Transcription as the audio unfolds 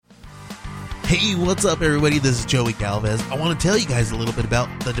Hey, what's up, everybody? This is Joey Galvez. I want to tell you guys a little bit about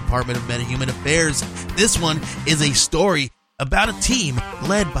the Department of Metahuman Affairs. This one is a story about a team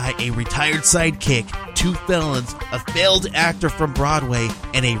led by a retired sidekick, 2 felons, a failed actor from Broadway,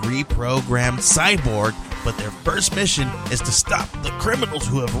 and a reprogrammed cyborg. But their first mission is to stop the criminals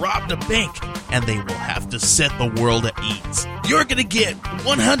who have robbed a bank, and they will have to set the world at ease. You're going to get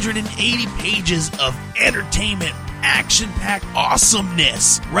 180 pages of entertainment, action-packed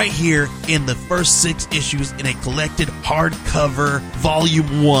awesomeness right here in the first 6 issues in a collected hardcover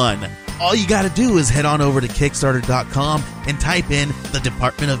volume 1. All you got to do is head on over to Kickstarter.com and type in the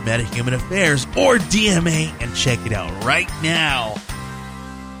Department of Metahuman Affairs or DMA and check it out right now.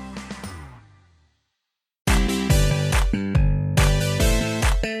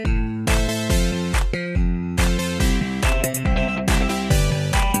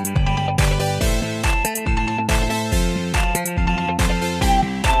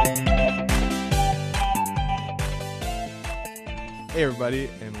 Hey everybody,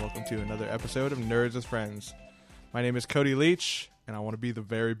 and welcome to another episode of Nerds with Friends. My name is Cody Leach, and I want to be the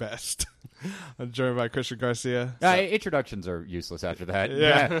very best. I'm joined by Christian Garcia. Introductions are useless after that.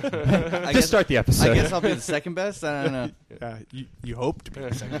 Yeah. Just start the episode. I guess I'll be the second best. I don't know. Yeah, you hope to be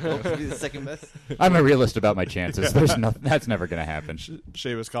the second Hope best. to be the second best. I'm a realist about my chances. There's nothing. That's never going to happen.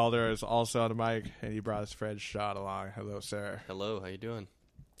 Seamus Calder is also on the mic, and he brought his friend Shad along. Hello, sir. Hello, how you doing?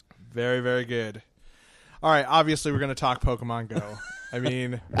 Very, very good. All right, obviously we're going to talk Pokemon Go.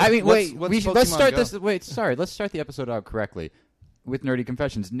 Wait. what's Let's start Pokemon this. Go? Wait, sorry. Let's start the episode out correctly with Nerdy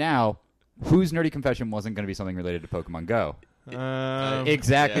Confessions. Now, whose Nerdy Confession wasn't going to be something related to Pokemon Go?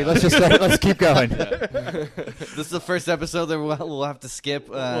 Exactly. Yeah. Let's just start. Let's keep going. This is the first episode that we'll have to skip.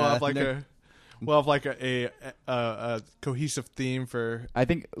 We'll have like a cohesive theme for. I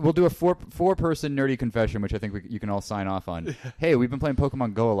think we'll do a four-person Nerdy Confession, which I think you can all sign off on. Hey, we've been playing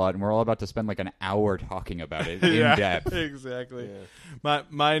Pokemon Go a lot, and we're all about to spend like an hour talking about it in depth. Exactly. Yeah.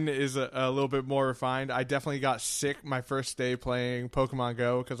 Mine is a little bit more refined. I definitely got sick my first day playing Pokemon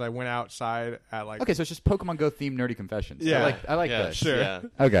Go because I went outside at like. Okay, so it's just Pokemon Go themed Nerdy Confessions. Yeah. I like Yeah, this. Sure. Yeah.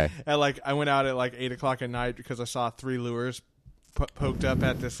 Okay. I went out at like 8 o'clock at night because I saw 3 lures poked up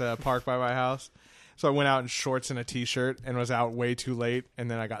at this park by my house. So I went out in shorts and a t-shirt and was out way too late, and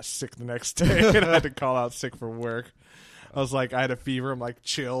then I got sick the next day and I had to call out sick for work. I was like, I had a fever. I'm like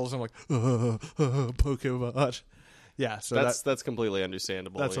chills. I'm like, Pokemon. Yeah, so That's completely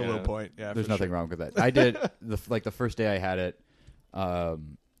understandable. that's a yeah. low point. Yeah, There's for nothing sure. wrong with that. I did the first day I had it.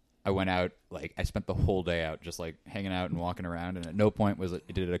 I went out, like I spent the whole day out, just like hanging out and walking around, and at no point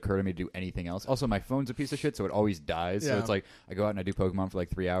did it occur to me to do anything else. Also, my phone's a piece of shit, so it always dies. So Yeah. it's like I go out and I do Pokemon for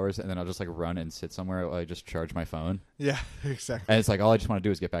like 3 hours, and then I'll just like run and sit somewhere while I just charge my phone. Yeah, exactly. And it's like all I just want to do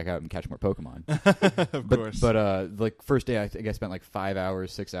is get back out and catch more Pokemon. Of course. But like first day, I think I spent like 5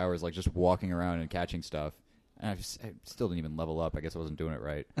 hours, 6 hours, like just walking around and catching stuff. And I still didn't even level up. I guess I wasn't doing it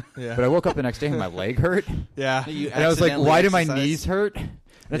right. Yeah. But I woke up the next day and my leg hurt. Yeah. You And I was like, accidentally why do my exercised? knees hurt?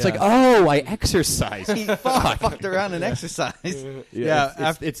 And it's Yeah. like, oh, I exercised. Fuck. Fucked around and exercised.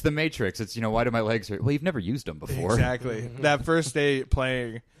 Yeah, It's the Matrix. It's, why do my legs hurt? Well, you've never used them before. Exactly. That first day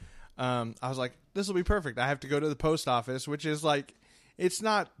playing, I was like, this will be perfect. I have to go to the post office, which is like, it's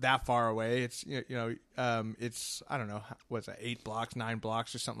not that far away. It's, it's, I don't know, what's that, 8 blocks, 9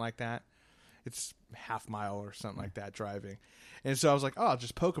 blocks or something like that. It's half mile or something like that driving. And so I was like, oh, I'll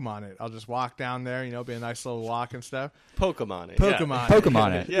just Pokemon it. I'll just walk down there, be a nice little walk and stuff. Pokemon it. Pokemon.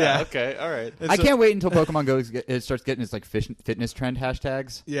 Pokemon it. Yeah. Okay. All right. And I so- can't wait until Pokemon Go it starts getting its like fitness trend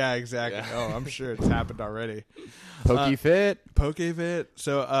hashtags. Yeah, exactly. Yeah. Oh, I'm sure it's happened already. PokeFit. PokeFit.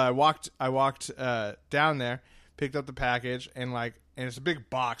 So I walked down there, picked up the package, and it's a big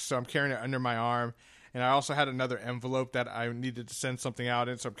box, so I'm carrying it under my arm. And I also had another envelope that I needed to send something out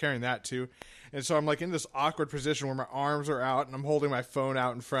in, so I'm carrying that too. And so I'm like in this awkward position where my arms are out and I'm holding my phone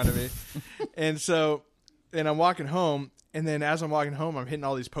out in front of me. and I'm walking home, and then as I'm walking home, I'm hitting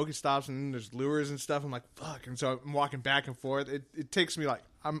all these Pokestops, and then there's lures and stuff. I'm like, fuck. And so I'm walking back and forth. It takes me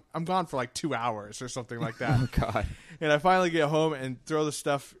I'm gone for like 2 hours or something like that. Oh, God. And I finally get home and throw the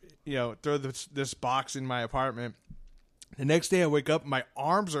stuff, throw this box in my apartment. The next day I wake up, my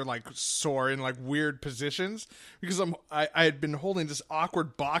arms are like sore in like weird positions because I had been holding this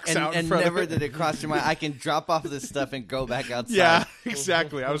awkward box out in And front never of it. did it cross your mind, I can drop off this stuff and go back outside. Yeah,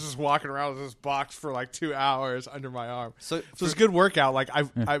 exactly. I was just walking around with this box for like 2 hours under my arm. So it's a good workout. Like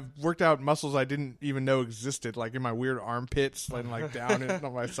I've worked out muscles I didn't even know existed, like in my weird armpits and like down and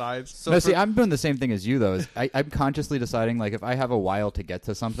on my sides. So No, for- see, I'm doing the same thing as you, though. I'm consciously deciding, like, if I have a while to get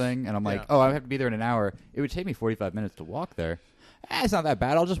to something, and I'm like, Yeah. oh, I have to be there in an hour, it would take me 45 minutes to walk there. It's not that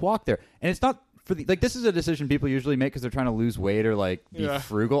bad. I'll just walk there. And it's not for the, like this is a decision people usually make because they're trying to lose weight or like be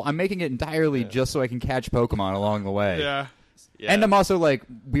frugal. I'm making it entirely just so I can catch Pokemon along the way. Yeah. Yeah. And I'm also like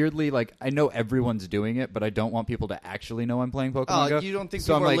weirdly like I know everyone's doing it, but I don't want people to actually know I'm playing Pokemon Go. You don't think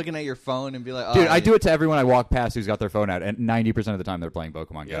So people I'm are like, looking at your phone and be like, dude, I do it to everyone I walk past who's got their phone out, and 90% of the time they're playing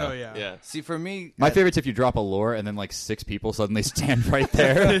Pokemon Go. Oh yeah. Yeah. See, for me, My favorite's if you drop a lure and then like 6 people suddenly stand right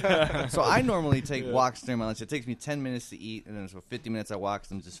there. So I normally take walks during my lunch. It takes me 10 minutes to eat, and then for 50 minutes I walk.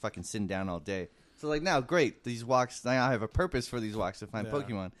 So I'm just fucking sitting down all day. So like now, great, these walks. Now I have a purpose for these walks to find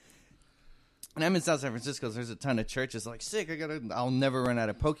Pokemon. And I'm in South San Francisco. So there's a ton of churches. Like sick. I'll never run out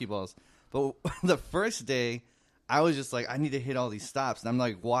of Pokeballs. But the first day, I was just like, I need to hit all these stops, and I'm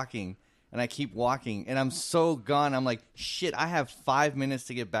like walking. And I keep walking, and I'm so gone. I'm like, shit, I have 5 minutes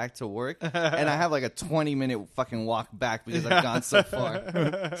to get back to work, and I have like a 20-minute fucking walk back because I've gone so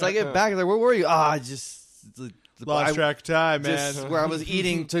far. So I get back, like, where were you? I just Lost track of time, man. just where I was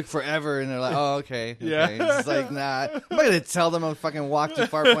eating took forever, and they're like, oh, okay. Yeah. It's like, nah. I'm not going to tell them I fucking walked too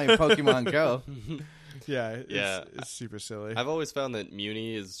far playing Pokemon Go. Yeah. It's super silly. I've always found that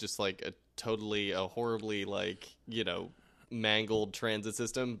Muni is just like a horribly like, mangled transit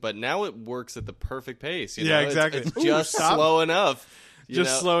system, but now it works at the perfect pace. You know? Exactly. It's Ooh, just stop. slow enough.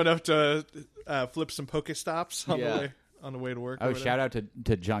 Just slow enough to flip some Pokestops on the way to work. Oh, shout out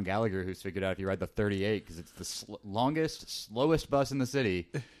to John Gallagher, who's figured out if you ride the 38 because it's the longest, slowest bus in the city.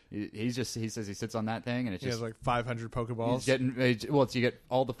 He says he sits on that thing and it's He just has like 500 Pokeballs. he's getting you get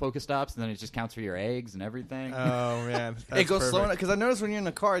all the Pokestops and then it just counts for your eggs and everything. Oh man, It goes slow enough, because I noticed when you're in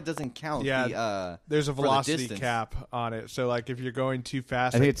the car, it doesn't count. Yeah, there's a for the velocity distance. cap on it. So like if you're going too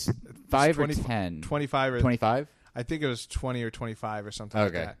fast, I think it's 5 or 20 10. 25 or 25? I think it was 20 or 25 or something like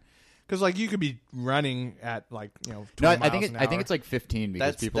Okay. that. Because like you could be running at like 20 No, miles I think an I think hour. it's like 15 because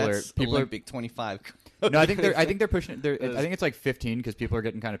that's people are Olympic 25. No, I think they're pushing it. I think it's like 15 because people are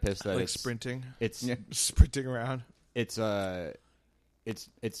getting kind of pissed that like it's sprinting. It's Sprinting around. it's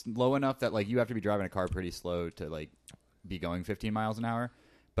low enough that like you have to be driving a car pretty slow to like be going 15 miles an hour,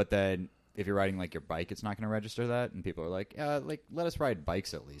 but then if you're riding like your bike, it's not going to register that, and people are like let us ride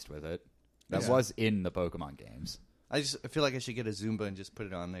bikes at least with it. That was in the Pokemon games. I feel like I should get a Zumba and just put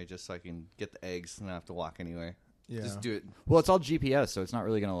it on there just so I can get the eggs and not have to walk anywhere. Yeah. Just do it. Well, it's all GPS, so it's not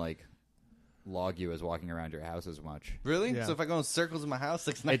really going to like log you as walking around your house as much. Really? Yeah. So if I go in circles in my house,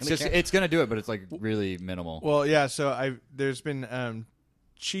 it's not It's gonna just count? it's going to do it, but it's like really minimal. Well, yeah. So there's been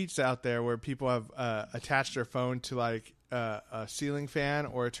cheats out there where people have attached their phone to like a ceiling fan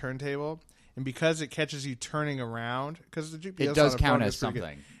or a turntable, and because it catches you turning around, because the GPS It does on a count phone as is pretty good.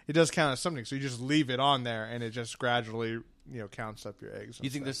 something. It does count as something. So you just leave it on there, and it just gradually counts up your eggs. and You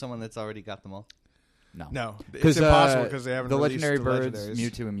think stuff. there's someone that's already got them all? No, it's impossible because they haven't the released legendary the birds,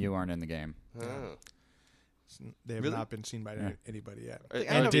 legendaries. Mewtwo and Mew aren't in the game. Oh. They have Really? not been seen by anybody yet.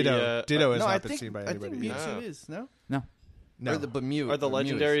 I know Ditto has no, I not been think, seen by I think anybody yet. Mewtwo No. is, no? No, No, But Mew. Are the or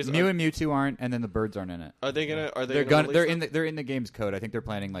Mew is. legendaries? Mew and Mewtwo aren't, and then the birds aren't in it. Are they gonna? Are they? They're gonna they're release in the game's code. I think they're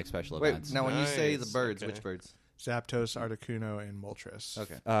planning like special Wait, events. now when you say the Nice, birds, okay. which birds? Zapdos, Articuno, and Moltres.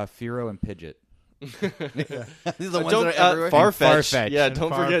 Okay. Firo and Pidgeot. These are the ones Don't that are everywhere. Farfetch. Farfetch. Yeah, And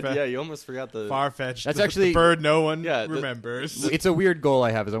don't forget. Farfetch. Yeah, you almost forgot the. Farfetch. That's the actually- bird no one Yeah, remembers. It's a weird goal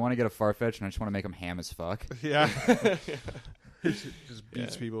I have. Is I want to get a Farfetch, and I just want to make him ham as fuck. Yeah. Just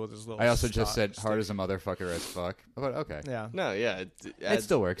beats people with his little. I also just said stick. hard as a motherfucker as fuck. But okay. Yeah. No, yeah, it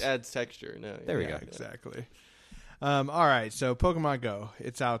still works. Adds texture. No, There we Yeah, go. exactly. All right, so Pokemon Go,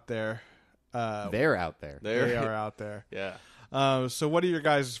 it's out there. They're out there. They are out there. Yeah. So, what are your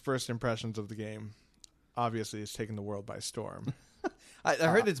guys' first impressions of the game? Obviously, it's taken the world by storm. I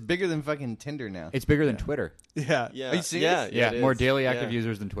heard it's bigger than fucking Tinder now. It's bigger than Twitter. Yeah. Yeah. Are you serious? Yeah. Yeah, it more is. daily active Yeah.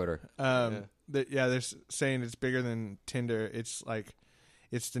 users than Twitter. They're saying it's bigger than Tinder. It's like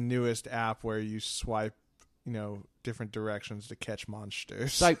it's the newest app where you swipe, different directions to catch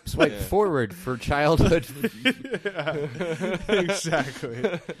monsters. Swipe Yeah. forward for childhood.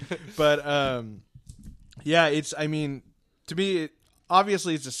 Exactly. But yeah, it's. I mean, to me,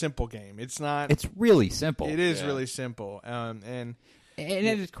 obviously, it's a simple game. It's not. It's really simple. It is Yeah. really simple. And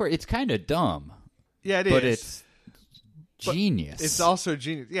it's kind of dumb, yeah, it but is. it's genius. It's also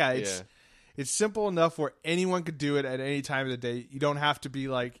genius. Yeah, Yeah. it's simple enough where anyone could do it at any time of the day. You don't have to be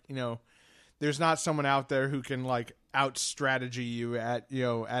like, there's not someone out there who can like out strategy you at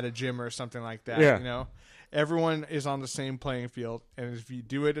a gym or something like that. Yeah. Everyone is on the same playing field, and if you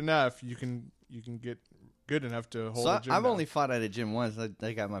do it enough, you can get good enough to hold So a gym. I've down. only fought at a gym once.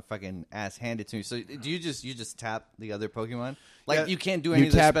 I got my fucking ass handed to me. So do you just tap the other Pokemon? Like Yeah. you can't do any you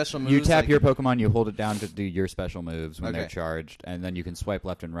of their tap special moves. You tap like, your Pokemon, you hold it down to do your special moves when they're Okay. charged, and then you can swipe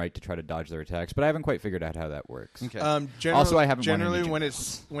left and right to try to dodge their attacks. But I haven't quite figured out how that works. Okay. Generally, Also, I haven't won any generally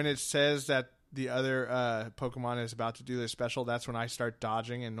gym when it says that the other Pokemon is about to do their special, that's when I start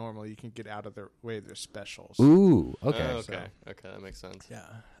dodging, and normally you can get out of their way of their specials. Ooh, okay. Oh, okay, that makes sense. Yeah.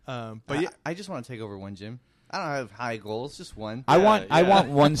 But yeah, I just want to take over one gym. I don't have high goals, just one. I Yeah, want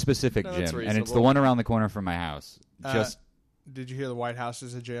one specific No, that's gym, and it's the reasonable. one around the corner from my house. Just did you hear the White House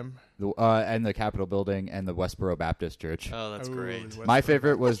is a gym? and the Capitol building and the Westboro Baptist Church. Oh, that's Ooh, great. Westboro My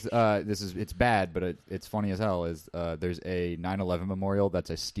favorite was Baptist. it's bad, but it's funny as hell. Is there's a 9/11 memorial that's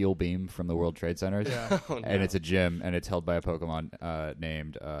a steel beam from the World Trade Centers, Yeah. Oh, no. and it's a gym, and it's held by a Pokemon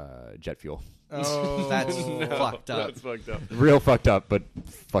named Jet Fuel. Oh, That's No, fucked up. That's fucked up. Real fucked up, but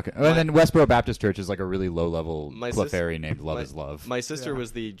fucking. And then Westboro Baptist Church is like a really low level My Clefairy named Love is Love. My sister Yeah.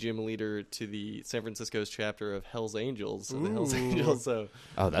 was the gym leader to the San Francisco's chapter of Hell's Angels. So the Ooh. Hell's Angels. So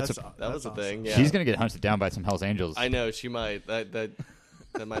Oh, that's That's a. aw- that was a awesome. thing. Yeah. She's gonna get hunted down by some Hell's Angels. I know she might. That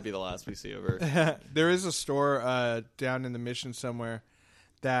might be the last we see of her. There is a store down in the Mission somewhere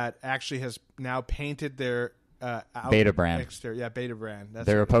that actually has now painted their Beta brand. exterior. Yeah, Beta brand. That's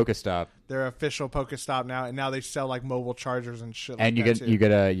They're a it. Pokestop, They're official Pokestop now, and now they sell like mobile chargers and shit. and like you that, get too.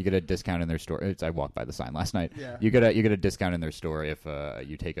 you get a discount in their store. I walked by the sign last night. Yeah. You get a discount in their store if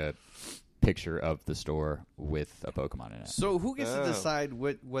you take a picture of the store with a Pokemon in it. So who gets to Oh. decide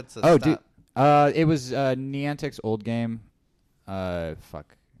what's a Oh, stop? dude. It was Niantic's old game.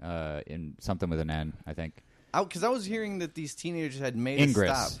 In something with an N, I think. Because I was hearing that these teenagers had made a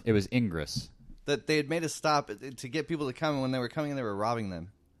Ingress. stop. It was Ingress. That they had made a stop to get people to come, and when they were coming in, they were robbing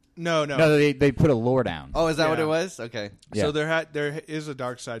them. No. No, they put a lure down. Oh, is that what Yeah. it was? Okay. Yeah. So there is a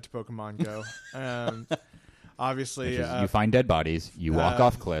dark side to Pokemon Go. Obviously, Which is you find dead bodies, you walk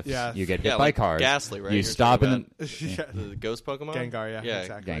off cliffs, yeah. you get hit Yeah, by like cars, Ghastly, right? you You're stop talking in about the ghost Pokemon. Gengar, yeah, yeah,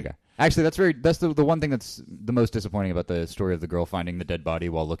 exactly. Gengar. Actually, that's the one thing that's the most disappointing about the story of the girl finding the dead body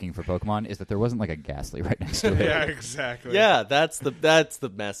while looking for Pokemon is that there wasn't like a Ghastly right next to it. Yeah, exactly. Yeah, that's the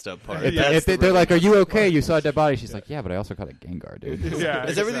messed up part. If, That's if the they're really like, "Are you messed up okay? part. You saw a dead body." She's like, "Yeah, but I also caught a Gengar, dude." Yeah,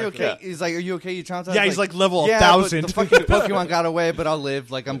 Is everything exactly. okay? He's like, "Are you okay? You traumatized?" Yeah, he's like level yeah, 1,000. but the fucking Pokemon got away, but I'll live.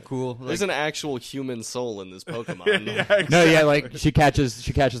 Like I'm cool. Like, There's an actual human soul in this Pokemon. Yeah, No, yeah, like she catches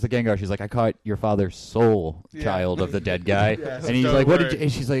the Gengar. She's like, "I caught your father's soul Yeah. child of the dead guy," Yeah, and he's don't like, "What did?" worry. You?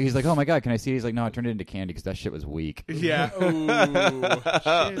 And he's like, "Oh my god, can I see?" He's like, "No, I turned it into candy because that shit was weak." Yeah. Ooh.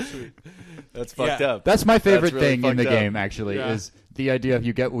 Shit, sweet. That's fucked Yeah. up. That's my favorite really thing in the fucked up. game. Actually, Yeah. is the idea of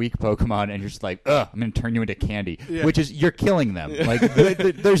you get weak Pokemon and you're just like, "Ugh, I'm going to turn you into candy," Yeah. which is you're killing them. Like,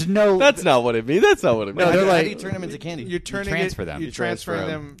 there's no. That's not what it means. That's not what it means. No, they're how like- do you turn them into candy? You're turning transfer it, them. You're You transferring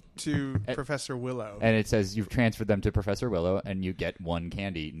transfer them to Professor Willow. and it says you've transferred them to Professor Willow, and you get one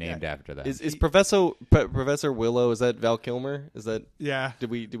candy named after them. Is Professor Willow? Is that Val Kilmer? Is that Yeah. did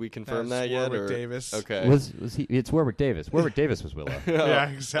we confirm That's that yet? Warwick Or Davis. Okay. was he? It's Warwick Davis. Warwick Davis was Willow. Yeah,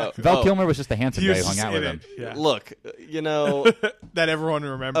 exactly. Val Oh. Kilmer was just a handsome He guy was who hung just out with in him. it. Yeah. Look, you know, That everyone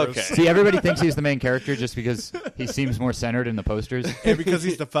remembers. Okay. See, everybody thinks he's the main character just because he seems more centered in the posters, And because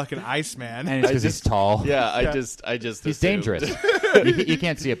he's the fucking Iceman. and it's because he's tall. yeah, I Yeah. just He's assumed. dangerous. you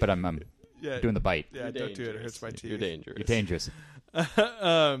can't see it, but I'm yeah. doing the bite. Yeah, You're don't do it. It dangerous. hurts my teeth. You're dangerous. You're dangerous.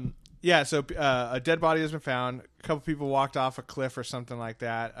 Yeah, so a dead body has been found. A couple people walked off a cliff or something like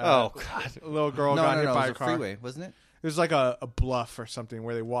that. Oh God. A little girl no, got no, hit no. by It a was a car. freeway, wasn't it? It was like a bluff or something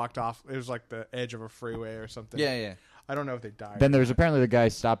where they walked off. It was like the edge of a freeway or something. Yeah, yeah. I don't know if they died. Then there was apparently the guy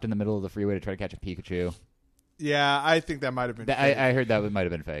stopped in the middle of the freeway to try to catch a Pikachu. Yeah, I think that might have been. fake. I heard that might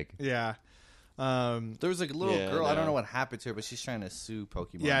have been fake. Yeah. There was like a little Yeah, girl. I don't no. know what happened to her, but she's trying to sue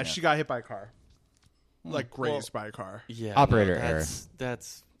Pokemon. Yeah, now. she got hit by a car. Hmm. Like grazed by a car. Yeah. Operator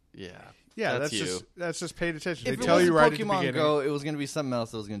That's yeah. Yeah, That's you. that's just paid attention. If They it tell was you right Pokemon at the beginning. Go, it was going to be something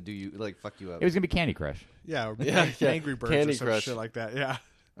else that was going to do you like fuck you up. It was gonna be Candy Crush. Yeah, or Yeah, yeah. Angry Birds Candy or some Crush. shit like that.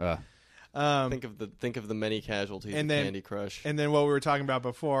 Yeah. Think of the many casualties and of then- Candy Crush. And then what we were talking about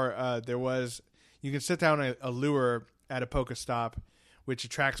before, you can sit down a lure at a Pokestop, which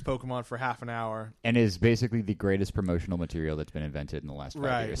attracts Pokemon for half an hour. And is basically the greatest promotional material that's been invented in the last 5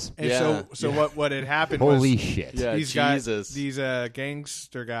 Right. years. And Yeah, so yeah. what had happened Holy was shit. Yeah, these Jesus. guys, these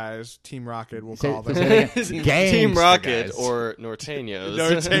gangster guys, Team Rocket, we'll Say- call say them. that again. Gangster Team Rocket guys. or Norteños.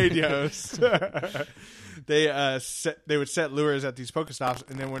 Norteños. They would set lures at these Pokestops,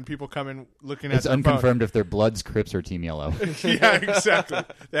 and then when people come in looking It's at their phone- unconfirmed if they're Bloods, Crips, or Team Yellow. yeah, exactly.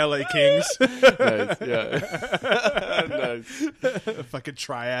 The LA Kings, Nice, yeah. Nice. fucking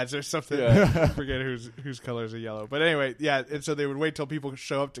triads or something. Yeah. Forget whose colors are yellow. But anyway, yeah. And so they would wait till people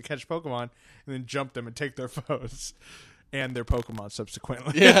show up to catch Pokemon, and then jump them and take their phones and their Pokemon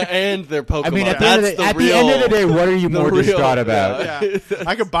subsequently. Yeah, and their Pokemon. I mean, at, the end, That's of the, at real, the end of the day, what are you the more real- distraught about? Yeah.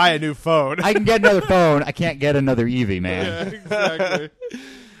 I could buy a new phone. I can get another phone. I can't get another Eevee, man. Yeah, exactly.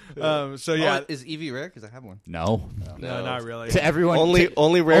 So yeah, is Eevee rare? Because I have one. No. no, not really. To everyone.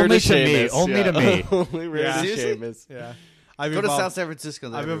 Only rare only to to me. Seamus. Only yeah. to me. Only rare Yeah. to Seriously? Seamus. Yeah, I've Go to evolved- South San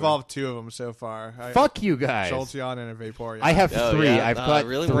Francisco. I've evolved 2 of them so far. Fuck you guys. Jolteon and a Vaporeon. I have Oh, 3. yeah. I've I got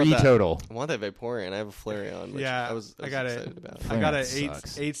really 3 want that. total. I want that Vaporeon. I have a Flareon, which Yeah, I was I got it. excited about. I got an Flareon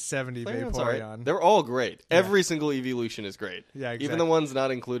sucks. 870 Flareon's all right. Vaporeon. They're all great. Every single evolution is great. Yeah, Even exactly. the ones not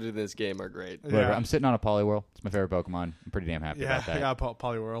included in this game are great. Whatever. Yeah. I'm sitting on a Poliwhirl. It's my favorite Pokemon. I'm pretty damn happy Yeah, about that. yeah,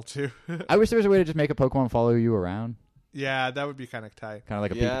 Poliwhirl too. I wish there was a way to just make a Pokemon follow you around, Yeah, that would be kind of tight. kind of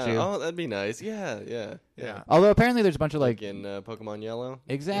like a Yeah. Pikachu. Oh, that'd be nice. Yeah. Yeah. Although apparently there's a bunch of Like like in Pokemon Yellow.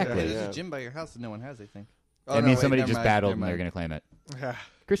 exactly. There's Yeah. a gym by your house that no one has, I think. That means somebody just battled and they're going going to claim it. Yeah.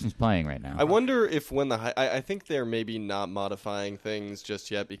 Christian's playing right now. I wonder if when the I think they're maybe not modifying things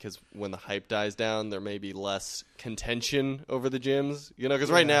just yet because when the hype dies down, there may be less contention over the gyms. You know,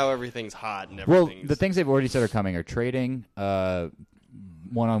 because right now everything's hot and well, everything's... the things they've already said are coming are trading,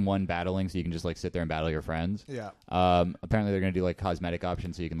 one-on-one battling, so you can just like sit there and battle your friends. Yeah. Apparently, they're going to do like cosmetic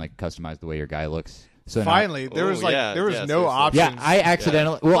options, so you can like customize the way your guy looks. So now- Finally, there was Oh, yeah, there was yeah, no seriously. options. yeah, I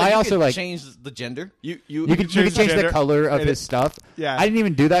accidentally. Well, I also like. change the gender. you You can change gender, the color of and his stuff. Yeah. I didn't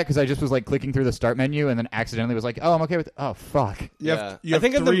even do that because I just was like clicking through the start menu and then accidentally was like, oh, I'm okay with. Oh, fuck. You have, Yeah. you I have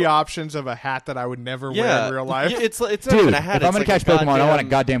think of 3 the- options of a hat that I would never wear yeah, in real life. Yeah, it's not Dude, even a hat. if I'm going gonna to catch Pokemon, I want a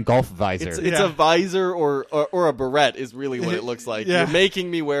goddamn golf visor. It's Yeah. a visor or a beret is really what it looks like. Yeah. You're making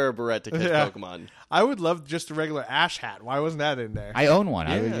me wear a beret to catch Yeah. Pokemon. I would love just a regular Ash hat. Why wasn't that in there? I own one.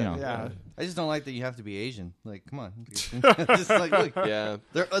 I would, Yeah. yeah. I just don't like that you have to be Asian. Like, come on. Just like, look. Yeah.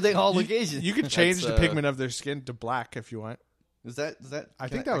 They all look Asian. You could change That's, the pigment of their skin to black if you want. Is that? I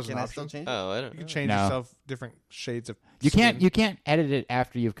think that was an can I still option. change it? Oh, I don't You know. could change No. yourself different shades of You skin. can't edit it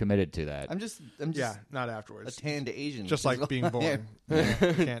after you've committed to that. I'm just Yeah, not a afterwards. tan to Asian. Just which is like being all I am. born. Yeah,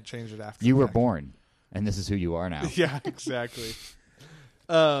 you can't change it after. You the were fact. born, and this is who you are now. Yeah, exactly.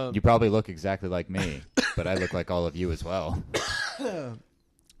 You probably look exactly like me, but I look like all of you as well.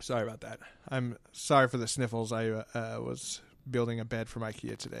 Sorry about that. I'm sorry for the sniffles. I was building a bed from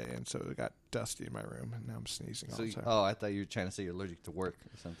IKEA today, and so it got dusty in my room, and now I'm sneezing all So, the time. I thought you were trying to say you're allergic to work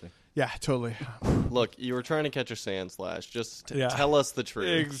or something. Yeah, totally. Look, you were trying to catch a sand slash. Just Yeah. tell us the truth.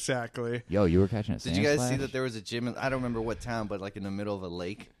 Exactly. Yo, you were catching a Did sand you guys slash? see that there was a gym? I don't remember what town, but like in the middle of a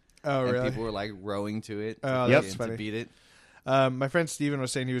lake. Oh, and really? people were like rowing to it. Oh, to, that's to funny. beat it. My friend Steven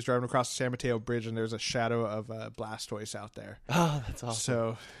was saying he was driving across the San Mateo Bridge, and there's a shadow of Blastoise out there. Oh, that's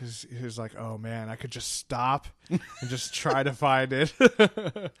awesome. So he was like, "Oh man, I could just stop and just try to find it."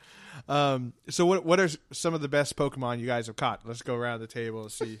 So what are some of the best Pokemon you guys have caught? Let's go around the table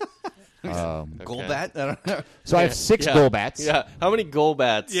and see. Golbat? I don't know. So I have 6 Yeah. Golbats. Yeah. How many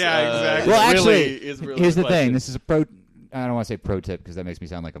Golbats? Yeah, exactly. Well, actually, is really here's the question. thing. This is a pro. I don't want to say pro tip because that makes me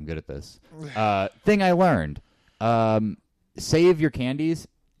sound like I'm good at this. Thing I learned: save your candies,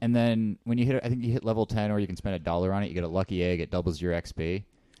 and then when you hit, I think you hit level 10, or you can spend $1 on it. You get a lucky egg. It doubles your XP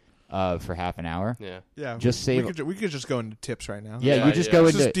for half an hour. Yeah. Yeah, Just save- We could just go into tips right now. Yeah, Yeah, you just yeah. go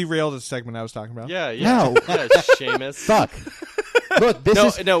Let's into just derail the segment I was talking about. Yeah. No. Yeah, Seamus. fuck. Look,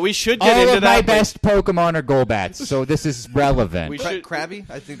 this is No, we should get all into of that. my but best Pokemon are Golbats, so this is relevant. We should- Krabby?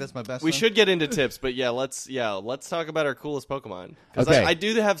 I think that's my best We one. should get into tips, but let's talk about our coolest Pokemon because Okay. I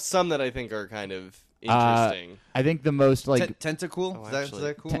do have some that I think are kind of interesting. I think the most like Tentacool? Oh, is that actually. that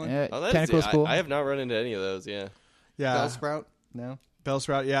a cool one? Tentacle's cool. I have not run into any of those. Yeah. Yeah, Bellsprout? No.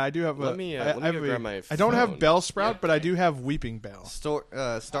 Bellsprout. Yeah, I do have. Let me I have go grab my I don't have phone. Bellsprout, but I do have Weeping Bell.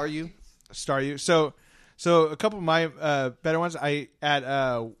 Staryu? Staryu. So a couple of my better ones. I at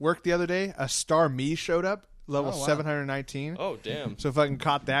work the other day, a Starmie showed up, level Oh, wow. 719. Oh damn. So if I can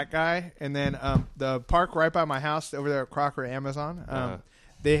caught that guy, and then the park right by my house over there at Crocker Amazon,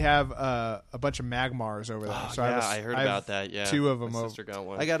 they have a bunch of Magmars over there. So I heard have about that. Yeah, 2 of them. My sister got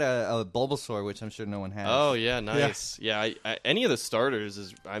one. I got a Bulbasaur, which I'm sure no one has. Oh yeah, nice. Yeah, I any of the starters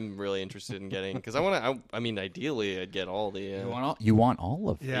is I'm really interested in getting because I want to. I mean, ideally, I'd get all the. you want all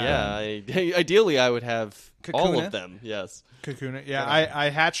of them. Yeah. Ideally, I would have all Kakuna? of them. Yes. Kakuna. Yeah, I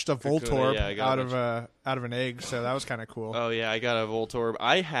hatched a Voltorb yeah, I got out of an egg, so that was kind of cool. Oh yeah, I got a Voltorb.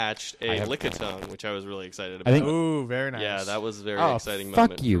 I hatched a have- Lickitung, which I was really excited I about. think- Ooh, very nice. Yeah, that was a very Oh, exciting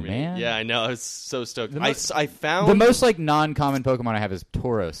fuck moment. you, for me. man. Yeah, I know. I was so stoked. The I found The most like non-common Pokemon I have is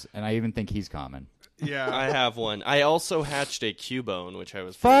Tauros, and I even think he's common. Yeah, I have one. I also hatched a Cubone, which I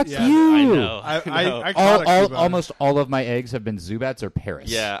was Fuck pretty- Yeah, you! I know. I know. caught a Cubone. Almost all of my eggs have been Zubats or Paris.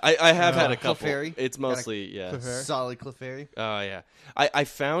 Yeah, I have had a couple. Clefairy? It's mostly yeah. Clefairy. Solid Clefairy. Oh yeah. I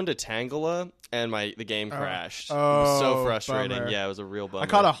found a Tangela and the game crashed. It Oh, was so frustrating. bummer. Yeah, it was a real bummer. I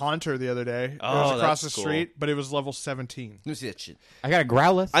caught a Haunter the other day. It Oh, was across the that's cool. street, but it was level 17. Let me see that shit. I got a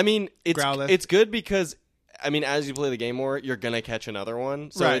Growlithe. I mean, Growlithe. it's good because I mean, as you play the game more, you're gonna catch another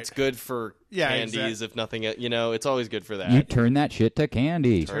one, so Right. it's good for candies. If nothing, it's always good for that. You turn that shit to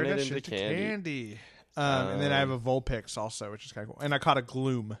candy. Turn it that into shit to candy. candy. And then I have a Vulpix also, which is kind of cool. And I caught a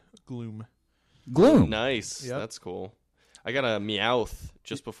Gloom. Gloom. Nice. Yep. That's cool. I got a Meowth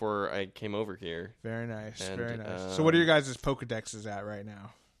just before I came over here. Very nice. And, Very nice. So what are your guys' Pokedexes at right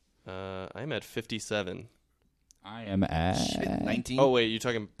now? I'm at 57. I am at 19. Oh wait, you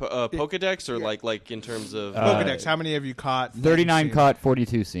talking Pokedex or like in terms of Pokedex, how many have you caught? 39 Seen? caught,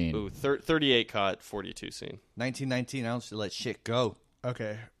 42 seen. Ooh, 38 caught, 42 seen. 1919. I don't just let shit go.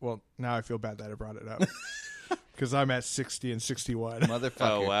 Okay, well, now I feel bad that I brought it up. Because I'm at 60 and 61. Motherfucker.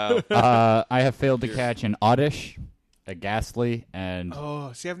 Oh wow. I have failed to catch an Oddish, a Ghastly, and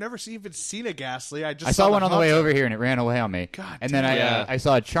Oh, see, I've never even seen a Ghastly. I just I saw one on the way Hunter. over here and it ran away on me. God and then damn. I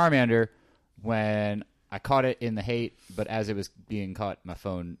saw a Charmander when I caught it in the hate, but as it was being caught, my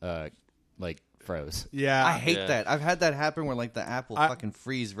phone froze. Yeah. I hate Yeah. that. I've had that happen where like the app will I- fucking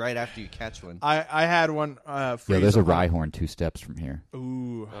freeze right after you catch one. I had one Yo, freeze there's a on- Rhyhorn 2 steps from here.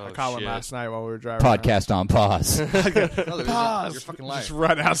 Ooh, I Oh, caught one shit. last night while we were driving. Podcast on pause. No, there isn't. Pause. You're fucking lying. Just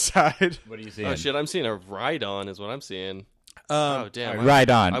run outside. What are you seeing? Oh shit, I'm seeing a Rhydon is what I'm seeing. Oh damn. Ride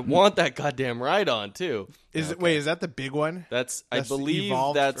on. I want that goddamn Rhydon too. Wait, is that the big one? That's I That's the believe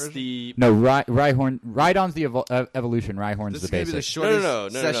evolved that's version? the No, Rhyhorn. Rhydon's the evolution. Rhyhorn's This the is gonna be the basic. shortest no,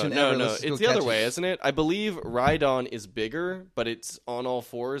 session ever. Let's It's go the other catch way, it. isn't it? I believe Rhydon is bigger, but it's on all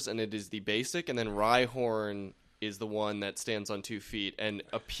fours, and it is the basic. And then Rhyhorn is the one that stands on 2 feet and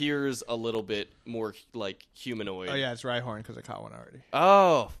appears a little bit more like humanoid. Oh, yeah, it's Rhyhorn because I caught one already.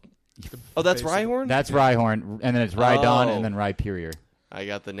 Oh, that's basic. Rhyhorn. That's Rhyhorn, and then it's Rhydon, Oh. and then Rhyperior, I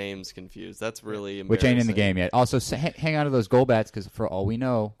got the names confused. That's really which ain't in the embarrassing. game yet. Also, hang on to those Golbats, because for all we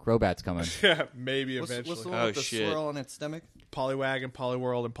know, Crobat's coming. Yeah, maybe What's eventually. the one Oh, with the shit. swirl on its stomach? Poliwag and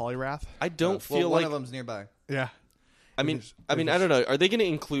Poliwhirl and Poliwrath. I don't Well, feel one like. of them's nearby. Yeah. I mean, I don't know. Are they going to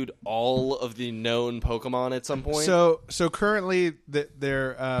include all of the known Pokemon at some point? So currently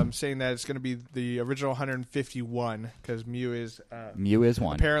they're saying that it's going to be the original 151 because Mew is Mew is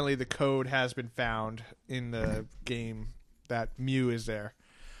one. apparently the code has been found in the game that Mew is there.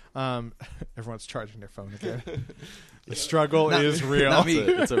 Everyone's charging their phone again. The struggle is real. Not me.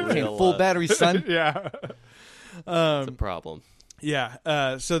 It's a real Full battery, son. Yeah. it's a problem.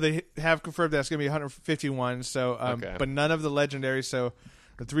 Yeah. So they have confirmed that's going to be 151. So, Okay. but none of the legendary. So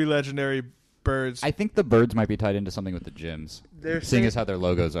the 3 legendary birds. I think the birds might be tied into something with the gyms, They're seeing saying- as how their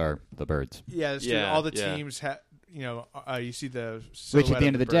logos are the birds. Yeah, it's true. Yeah, All the yeah. teams have. You see the Which, at silhouette the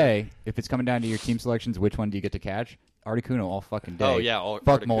end of the bird. day, if it's coming down to your team selections, which one do you get to catch? Articuno all fucking day. Oh yeah,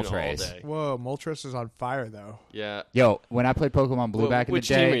 Fuck Articuno all Moltres. day. Whoa, Moltres is on fire though. Yeah. Yo, when I played Pokemon Blue back in the Which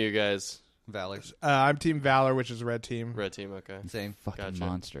team are day, you guys? Valor. I'm Team Valor, which is a red team. Red team. Okay. Same. fucking Gotcha.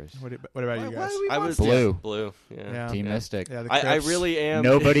 monsters. What about you Why guys? do we I want was Blue. yeah, blue. Yeah. Yeah. Team Yeah. Mystic. Yeah, the I Crips. really am.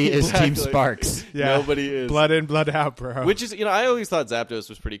 Nobody is Team Exactly. Sparks. Yeah. Nobody is. Blood in, blood out, bro. Which is, I always thought Zapdos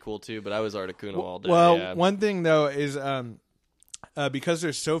was pretty cool too, but I was Articuno all day. Well, yeah. one thing though is because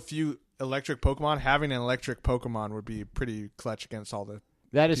there's so few electric Pokemon, having an electric Pokemon would be pretty clutch against all the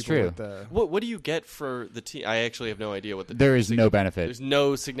That is people true. with the. What do you get for the team? I actually have no idea what the There is no benefit. There's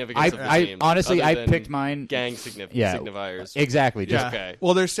no significance of the I teams. honestly, other I than picked mine. gang Yeah. signifiers. Exactly. Just Yeah. Okay.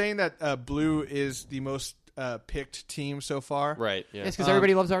 Well, they're saying that Blue is the most picked team so far. Right. Yeah. It's because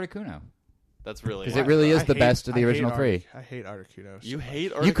everybody loves Articuno. That's really Because it really is I the hate- best of the I hate original 3. I hate Articuno. You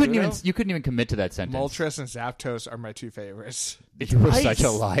hate Articuno? You couldn't even commit to that sentence. Moltres and Zapdos are my 2 favorites. You were ice. such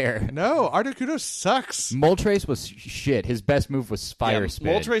a liar. No, Articuno sucks. Moltres was shit. His best move was Fire Yeah, Spin.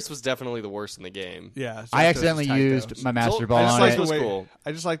 Moltres was definitely the worst in the game. Yeah, I Zapdos accidentally is tight, used though. my Master So- Ball I just on like it. the was way cool.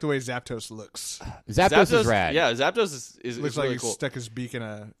 I just like the way Zapdos looks. Zapdos is rad. Yeah, Zapdos is Looks really like he cool. stuck his beak in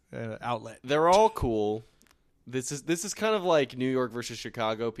an outlet. They're all cool. This is kind of like New York versus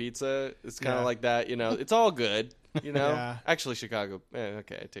Chicago pizza. It's kind Yeah. of like that, It's all good, Yeah. Actually, Chicago.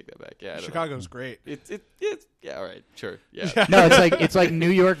 Okay, I take that back. Yeah, I don't know. Chicago's great. It's yeah. All right, sure. Yeah. No, it's like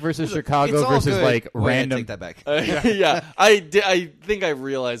New York versus Chicago It's all versus good. like Wait, I random. take that back. Yeah. I think I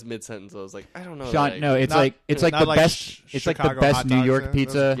realized mid sentence. I was like, I don't know. Sean, that I- no, it's Not- like not the like best. It's like the Chicago best hot New dogs, York those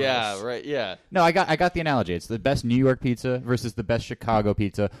pizza. are Yeah. Right. Yeah. No, I got the analogy. It's the best New York pizza versus the best Chicago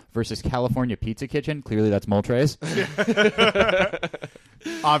pizza versus California Pizza Kitchen. Clearly, that's Moltres.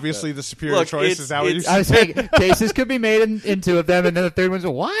 Obviously, the superior Look, choice is that what you it's- I was saying cases could be made in 2 of them, and then the third one's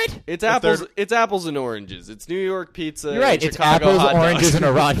a what? It's The apples. third- It's apples and oranges. It's New York pizza. You're right. and It's Chicago apples, hot dogs. oranges, and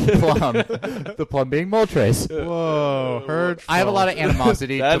a rotten plum. The plum being Moltres. Whoa, heard. I have a lot of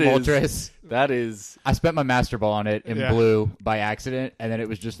animosity to That is- Moltres. That is. I spent my Master Ball on it in Yeah. blue by accident, and then it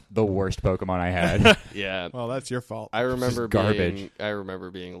was just the worst Pokemon I had. Yeah. Well, that's your fault. I remember garbage.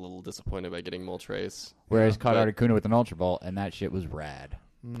 being a little disappointed by getting Moltres. Whereas caught but- Articuno with an Ultra Ball, and that shit was rad.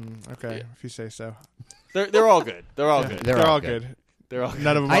 Okay, Yeah. if you say so. They're all good. They're all Yeah, good. They're They're all all good. good. They're all good.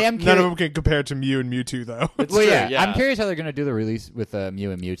 None of them. I am none of curi- them can compare to Mew and Mewtwo, though. It's Well, true, yeah, I'm curious how they're going to do the release with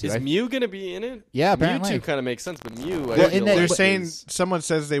Mew and Mewtwo. Is Mew going to be in it? Yeah, apparently. Mewtwo kind of makes sense, but Mew. Well, in that- They're But saying is- someone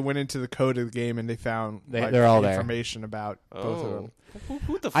says they went into the code of the game and they found They're all there. information about both of Oh, them.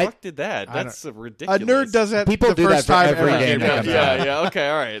 who the I- fuck did that? I don't- That's A ridiculous. nerd does that. People the do first that for time every every game that Yeah, comes yeah, out. yeah. Okay,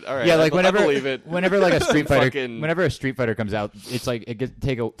 all right. Yeah, like I believe it. whenever like a Street Fighter, Fucking- whenever a Street Fighter comes out, it's like it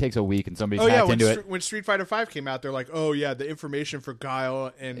takes a week and somebody's Oh yeah, hacked when, into it. when Street Fighter V came out, they're like, "Oh yeah, the information for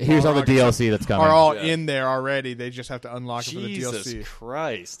Guile and Here's all the Balrog and DLC that's stuff coming. are all Yeah. in there already. They just have to unlock it for the Jesus DLC."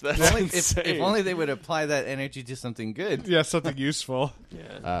 Christ, that's If only- insane. if only they would apply that energy to something good. Yeah, something useful.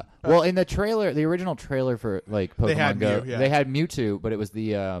 Yeah. Well, in the trailer, the original trailer for like Pokemon They had Go, Mew, yeah. they had Mewtwo, but it was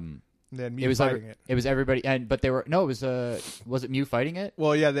the Then Mew it was fighting it. it was everybody, but they were no, it was it Mew fighting it?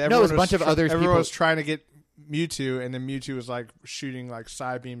 Well, yeah, No, it was a bunch of other Everyone people- was trying to get Mewtwo, and then Mewtwo was like shooting like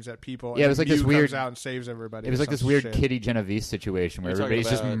side beams at people. Yeah, it and was then like this Mew weird- comes out and saves everybody. It was or like this some weird shit. Kitty Genovese situation where You're talking everybody's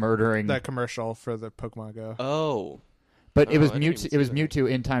just about murdering. That commercial for the Pokemon Go. Oh, But it Oh, was I didn't even Mewtwo. see It was that. Mewtwo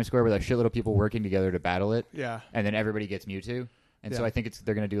in Times Square with a shitload of people working together to battle it, Yeah, and then everybody gets Mewtwo. And so Yeah. I think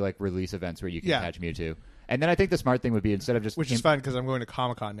they're going to do like release events where you can Yeah. catch Mewtwo. And then I think the smart thing would be instead of just which is fun because I'm going to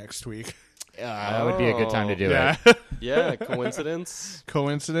Comic-Con next week. that would be a good time to do yeah, it. yeah. Coincidence?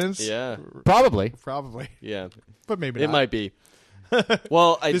 coincidence? Yeah, Probably. Probably, yeah. but maybe It not. might be.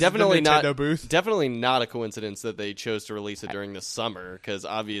 Well, I This is the definitely Nintendo not. booth. Definitely not a coincidence that they chose to release it during the summer because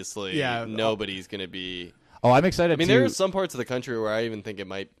obviously Yeah, nobody's going to be. Oh, I'm excited. I mean, to... there are some parts of the country where I even think it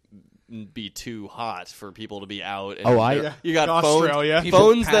might be too hot for people to be out. And Oh, I- there- you got Australia. phones,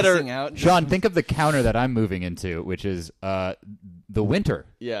 phones that are Passing out. Sean, think of the counter that I'm moving into, which is the winter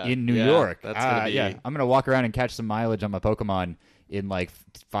Yeah, in New yeah, York. that's gonna be- Yeah, I'm gonna walk around and catch some mileage on my Pokemon in like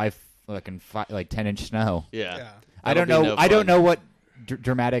 10-inch snow. yeah. Yeah. I don't That'll know. be no I don't fun. know what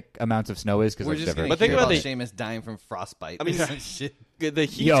dramatic amounts of snow is because We're I've just never. going But to think hear about about the- Seamus dying from frostbite. I mean, shit. The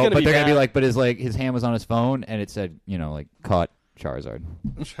heat's Yo, going but to be they're gonna be bad. like, but his hand was on his phone and it said, like caught Charizard.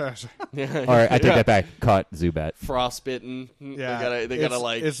 All right, I take that back. Caught Zubat. frostbitten. Yeah, They gotta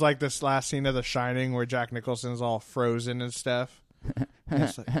like. It's like this last scene of The Shining where Jack Nicholson's all frozen and stuff.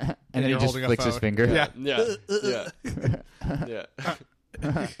 It's like- And then he you're just holding a flicks his phone. finger. Yeah. Yeah, yeah, yeah.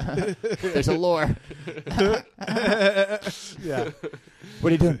 There's a lure. Yeah. What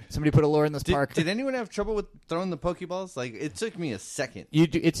are you doing? Somebody put a lure in this park. Did anyone have trouble with throwing the Pokeballs? Like, it took me a second. You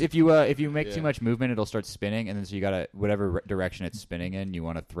do, it's if you make Yeah. too much movement, it'll start spinning, and then so you gotta whatever direction it's spinning in, you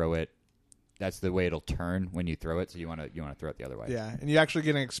want to throw it. That's the way it'll turn when you throw it. So you want to throw it the other way. Yeah, and you actually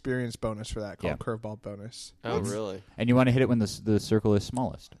get an experience bonus for that called Yeah. curveball bonus. Oh, really? And you want to hit it when the circle is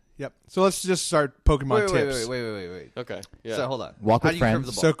smallest. Yep. So let's just start Pokemon tips. Wait. Okay. Yeah. So hold on. Walk How with do you curve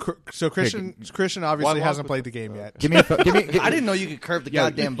friends. the ball? So Christian obviously Walk hasn't with- played the game yet. Give me a I didn't know you could curve the Yo,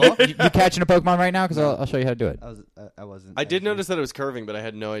 goddamn ball. You catching a Pokemon right now? Because I'll show you how to do it. I wasn't. I did actually. notice that it was curving, but I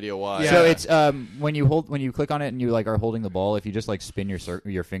had no idea why. Yeah. So it's when you click on it and you like are holding the ball. If you just like spin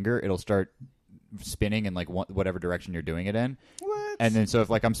your finger, it'll start spinning in like whatever direction you're doing it in. What? And then so if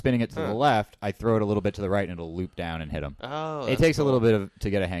like I'm spinning it to the left, I throw it a little bit to the right and it'll loop down and hit them. Oh, It that's takes a cool. little bit to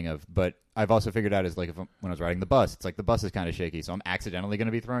get a hang of, but I've also figured out is like when I was riding the bus, it's like the bus is kind of shaky, so I'm accidentally going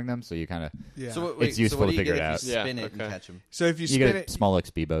to be throwing them. So you kind of Yeah. So It's useful what to do you figure get it if out. You Yeah, spin it and okay. catch them. So if you you spin get a it, small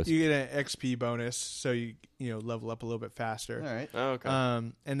XP bonus. you get an XP bonus, so you level up a little bit faster. All right. Oh, okay.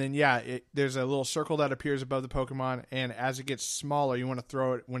 And then there's a little circle that appears above the Pokemon, and as it gets smaller, you want to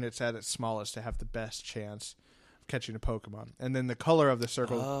throw it when it's at its smallest to have the best chance of catching a Pokemon. And then the color of the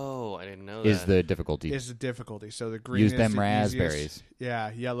circle Oh, I didn't know is that. the difficulty. is the difficulty. So the green Use is them the raspberries. easiest.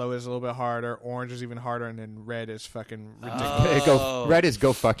 Yeah, yellow is a little bit harder, orange is even harder, and then red is fucking ridiculous. Oh. Red is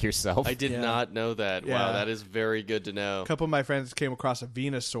go fuck yourself. I did Yeah. not know that. Yeah. Wow, that is very good to know. A couple of my friends came across a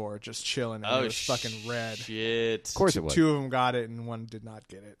Venusaur just chilling, and Oh, it was fucking red. Shit. Of course it was. Two of them got it, and one did not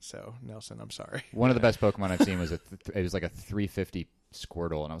get it. So Nelson, I'm sorry. One of the best Pokemon I've seen was it was like a 350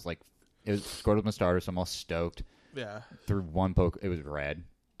 Squirtle, and I was like, it was Squirtle with my starter, so I'm all stoked. Yeah. Threw one poke, it was red.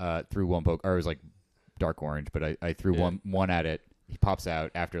 Threw one poke, or it was like dark orange, but I threw Yeah. one at it. He pops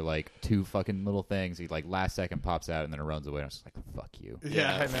out after like two fucking little things. He like last second pops out and then it runs away. And I was just like, fuck you.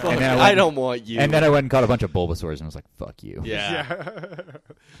 Yeah, I know. Fuck, And then I I went- don't want you. And then I went and caught a bunch of Bulbasaurs and I was like, fuck you. yeah.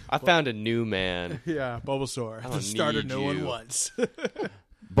 I found a new man. Yeah, Bulbasaur. I The don't starter need no one you. wants.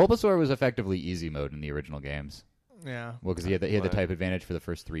 Bulbasaur was effectively easy mode in the original games. Yeah. Well, because he had the Right. type advantage for the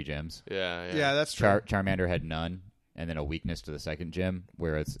first 3 gyms. Yeah, yeah. Yeah, that's true. Charmander had none, and then a weakness to the second gym,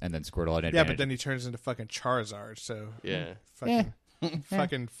 and then Squirtle had an Yeah, advantage. but then he turns into fucking Charizard. So Yeah. fucking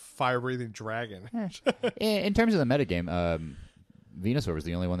fucking fire breathing dragon. In terms of the metagame, Venusaur was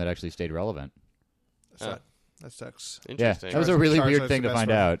the only one that actually stayed relevant. That sucks. Yeah, Interesting. that was a really Charizard's weird the thing to best find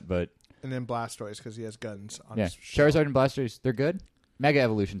one. out, but And then Blastoise because he has guns on yeah, his shell. Charizard and Blastoise, they're good. Mega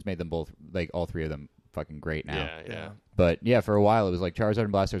Evolutions made them both, like all three of them, fucking great now. Yeah. But yeah, for a while it was like Charizard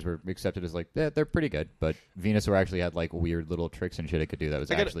and Blastoise were accepted as like they're pretty good, but Venusaur actually had like weird little tricks and shit it could do that was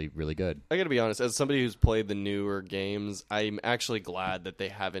actually really good. I gotta be honest, as somebody who's played the newer games, I'm actually glad that they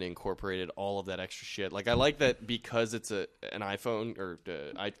haven't incorporated all of that extra shit. Like, I like that because it's an iPhone or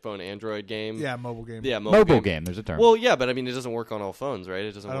iPhone Android game. Yeah, mobile game. Yeah, Mobile game, there's a term. Well, yeah, but I mean, it doesn't work on all phones, right?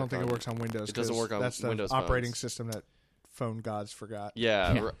 It doesn't. I don't think it works on Windows. It doesn't 'cause work on that's the Windows operating phones. system that phone gods forgot.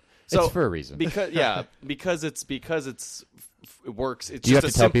 Yeah. Yeah. So it's for a reason. because it works. It's Do you have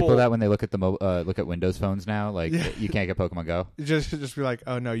just to a tell simple, people that when they look at look at Windows phones now, like you can't get Pokemon Go? Just be like,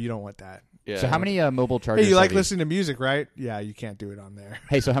 oh no, you don't want that. Yeah. So how many mobile chargers? Hey, you like have listening to music, right? Yeah, you can't do it on there.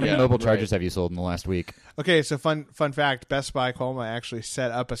 Hey, so how many Yeah, mobile right. chargers have you sold in the last week? Okay, so fun fact: Best Buy Colma actually set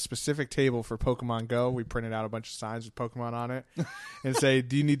up a specific table for Pokemon Go. We printed out a bunch of signs with Pokemon on it, and say,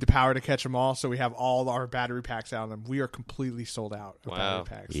 "Do you need the power to catch them all?" So we have all our battery packs out of them. We are completely sold out of Wow.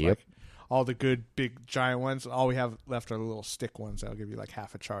 battery packs. Yep. Like, all the good big giant ones. All we have left are the little stick ones that'll give you like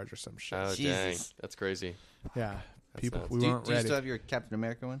half a charge or some shit. Oh, dang. Jesus. That's crazy. Yeah, people, nuts. we Do you weren't still ready. have your Captain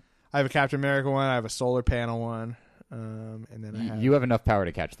America one? I have a Captain America one. I have a solar panel one, and then I have You have enough power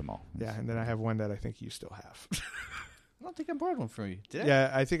to catch them all. yeah, and then I have one that I think you still have. I don't think I borrowed one from you. Did I?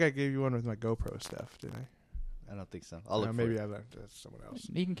 Yeah, I think I gave you one with my GoPro stuff, didn't I? I don't think so. I'll look maybe for it. I lent it to someone else.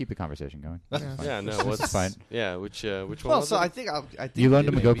 You can keep the conversation going. Yeah, no, what's fine. Yeah, which one Well, was so it? I think You loaned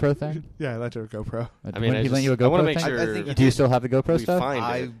we him a did maybe- GoPro thing? Yeah, I lent it to a GoPro. I mean, he lent you a GoPro I want to make thing? sure. I think Do you still have the GoPro we stuff? find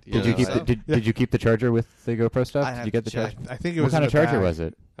I- it. Did you keep so. did you keep the charger with the GoPro stuff? I Did have you get to the check. charger? I think it What was kind in of the charger bag. was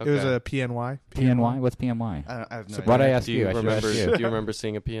it? It was a PNY. PNY? What's PNY? I have no So idea. why'd I ask Do you? you I should remember? ask you. Do you remember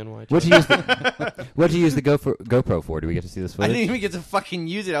seeing a PNY? What'd you use what'd you use the GoPro for? Do we get to see this I footage? didn't even get to fucking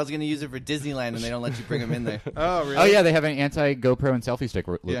use it. I was going to use it for Disneyland, and they don't let you bring them in there. Oh, really? Oh yeah, they have an anti-GoPro and selfie stick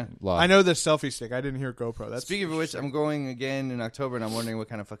Yeah. law. I know the selfie stick. I didn't hear GoPro. That's Speaking of which, I'm going again in October, and I'm wondering what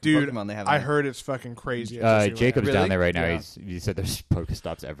kind of fucking dude. Pokemon they have. I in there. heard it's fucking crazy. at Disneyland. Jacob's Really? down there right now. Yeah. He said there's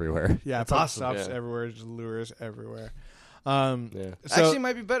Pokestops everywhere. Yeah, That's Pokestops awesome. Yeah. everywhere, just lures everywhere. Yeah. So, Actually, it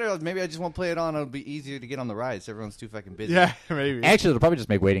might be better. Maybe I just won't play it on. It'll be easier to get on the rides. Everyone's too fucking busy. yeah, maybe. Actually, it'll probably just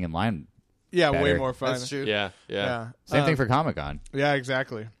make waiting in line. Yeah, way better. more fun. That's true. Yeah. Yeah. Same thing for Comic-Con. Yeah,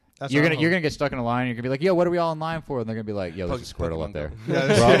 exactly. That's You're what gonna I'm get stuck in a line. You're gonna be like, "Yo, what are we all in line for?" And they're gonna be like, "Yo, there's a Squirtle up Pokemon there." Go.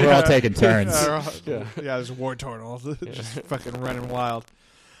 Yeah, We're all taking turns. Yeah, there's a war turtle just fucking running wild.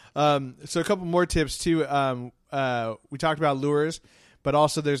 So a couple more tips too. We talked about lures, but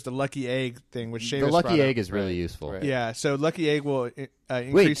also there's the lucky egg thing, which Seamus The brought lucky up. egg is really Right. useful. Right. Yeah, so lucky egg will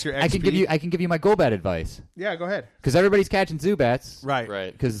increase Wait, your XP. I can give you my Golbat advice Yeah, go ahead. because everybody's catching Zubats. Right.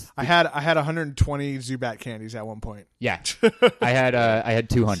 Right. Because I had 120 Zubat candies at one point. yeah, I had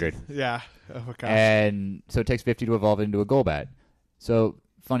 200, Yeah. Oh gosh. and so it takes 50 to evolve into a Golbat. So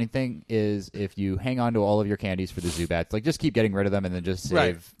funny thing is, if you hang on to all of your candies for the Zubats, like just keep getting rid of them and then just save.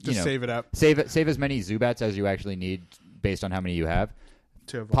 right. Just you know, save it up Save as many Zubats as you actually need based on how many you have.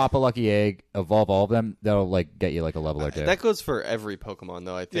 to evolve. Pop a lucky egg, evolve all of them. That'll like get you like a level or two. That goes for every Pokemon,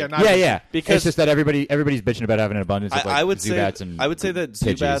 though. I think. Yeah, not yeah, just- yeah. because- it's just that everybody's bitching about having an abundance of like I would Zubats say and I would say that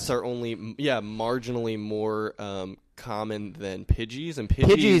Pidgeys. Zubats are only marginally more common than Pidgeys, and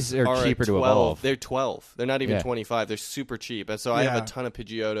Pidgeys are at cheaper to 12. evolve. They're 12. They're not even Yeah. 25. They're super cheap. And so I have Yeah. a ton of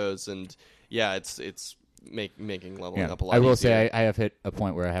Pidgeotos, and yeah, it's making leveling Yeah. up a lot. I will easier. say I have hit a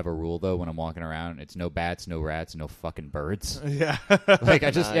point where I have a rule though when I'm walking around. It's no bats, no rats, no fucking birds. Yeah. Like I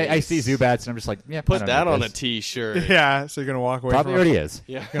Nice. see Zubats and I'm just like, yeah, I put don't that need on a this. T-shirt. Yeah. So you're gonna walk away. Probably from already is.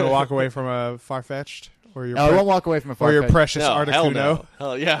 Yeah. You're gonna walk away from a Farfetch'd or your No, I won't walk away from a or your Farfetch'd. precious No, hell Articuno. no.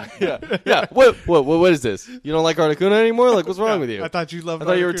 Hell yeah, yeah. What is this? You don't like Articuno anymore? Like, what's wrong with you? I thought you loved. I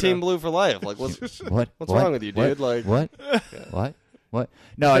thought you were Articuno. Team Blue for life. Like, what's What? What's What? wrong with you, dude? What? Like- What?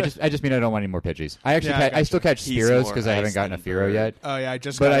 No, I just mean I don't want any more Pidgeys. I actually Yeah, I I still catch He's Spearos more because I haven't ice gotten a than Fearow bird. yet. Oh yeah, I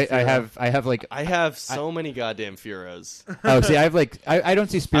just. But got a I Fearow. have like I have so many goddamn Furos. oh see I have like I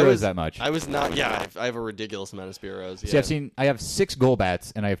don't see Spearos that much. I was not. Yeah, I have a ridiculous amount of Spearos. Yeah. See, I have 6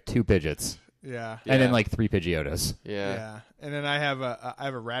 Golbats and I have 2 Pidgeots. Yeah. Yeah. And then like 3 Pidgeotos. Yeah. And then I have a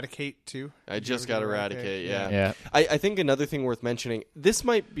Eradicate too. I just got Eradicate. Yeah. Yeah. I think another thing worth mentioning. This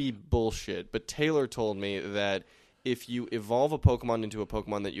might be bullshit, but Taylor told me that if you evolve a Pokemon into a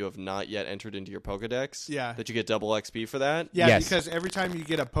Pokemon that you have not yet entered into your Pokedex, Yeah. that you get double XP for that. Yeah, Yes. because every time you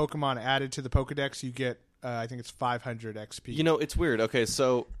get a Pokemon added to the Pokedex, you get I think it's 500 XP. You know, it's weird. Okay,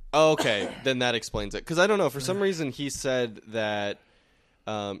 so Oh, okay, then that explains it. Because I don't know, for some reason he said that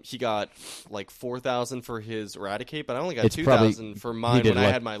he got like 4,000 for his Eradicate, but I only got It's 2,000 for mine when I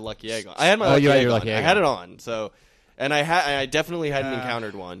had my Lucky Egg on. I had my you had your Lucky Lucky Egg on. Egg I had on. it on, so... And I definitely hadn't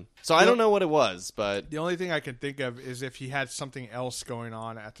encountered one. So I don't know what it was, but... The only thing I can think of is if he had something else going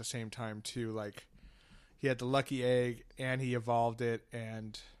on at the same time, too. Like, he had the Lucky Egg, and he evolved it,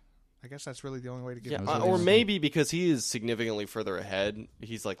 and I guess that's really the only way to get Yeah, it. or maybe because he is significantly further ahead.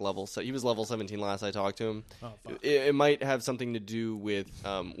 He's like he was level 17 last I talked to him. Oh, fuck. It might have something to do with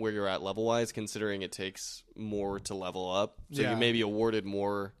where you're at level-wise, considering it takes more to level up. So Yeah. you may be awarded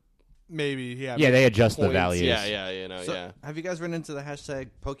more Maybe, yeah. Yeah, they adjust points. the values. Yeah, So, have you guys run into the hashtag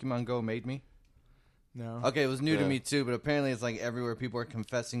Pokemon Go made me? No. Okay, it was new to Yeah. me too, but apparently it's like everywhere people are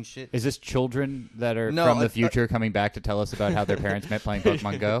confessing shit. Is this children that are No, from the I- future coming back to tell us about how their parents met playing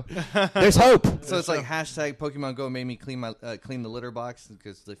Pokemon Go? There's hope. So it's like hashtag Pokemon Go made me clean the litter box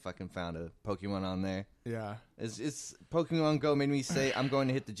because they fucking found a Pokemon on there. Yeah. It's Pokemon Go made me say I'm going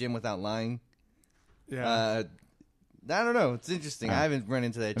to hit the gym without lying. Yeah. I don't know. It's interesting. I haven't run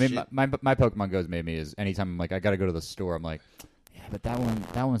into that I mean, shit. my Pokemon Go's made me is anytime I'm like I got to go to the store. I'm like, yeah, but that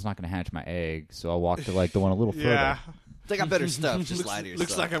one's not going to hatch my egg, so I'll walk to like the one a little yeah. further. They got better stuff. Just lie to yourself.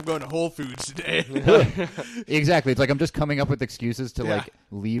 Looks like I'm going to Whole Foods today. Exactly. It's like I'm just coming up with excuses to Yeah. like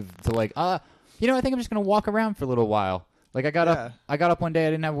leave to like I think I'm just going to walk around for a little while. Like I got up one day, I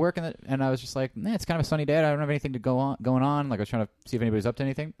didn't have work, and I was just like, it's kind of a sunny day. I don't have anything going on. Like I was trying to see if anybody's up to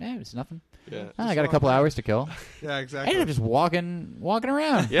anything. It's nothing. Yeah. I got a couple hours to kill. Yeah, I exactly. ended up just walking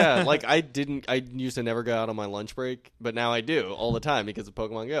around. Yeah, like I used to never go out on my lunch break, but now I do all the time because of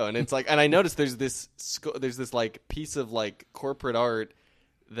Pokemon Go. And it's like, and I noticed there's this like piece of like corporate art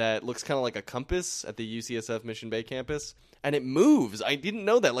that looks kind of like a compass at the UCSF Mission Bay campus, and it moves. I didn't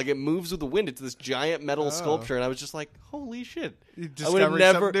know that. Like it moves with the wind. It's this giant metal sculpture, and I was just like, holy shit. You I would have discovered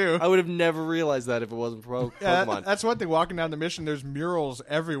never something new. I would have never realized that if it wasn't for Yeah, Pokemon. that's one thing. Walking down the mission, there's murals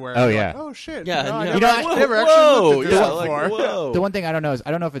everywhere. Oh, You're yeah. like, oh shit. Yeah, No, I yeah. never, Whoa, never whoa, actually looked at this yeah, before. like, whoa. The one thing I don't know is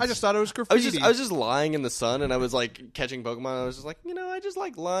I don't know if it's I just thought it was I graffiti. was just lying in the sun, and I was like catching Pokemon. I was just like, I just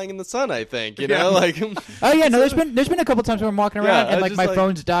like lying in the sun. I think, Yeah. like. Oh yeah, no. There's been a couple times where I'm walking around Yeah, and I like just, my like-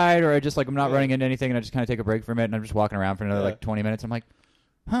 phone's died or I just like I'm not running into anything and I just kind of take a break from it and I'm just walking around for another Yeah. like 20 minutes. I'm like,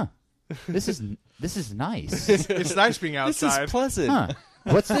 huh, this is nice. It's nice being This outside. is pleasant. Huh.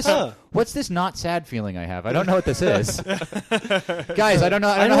 What's this not sad feeling I have? I don't know what this is. Guys, I don't know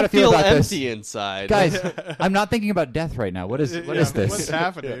how to feel about this. empty inside. Guys, I'm not thinking about death right now. What is Yeah, this? What's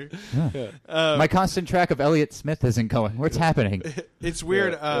happening? My constant track of Elliott Smith isn't going. What's happening? It's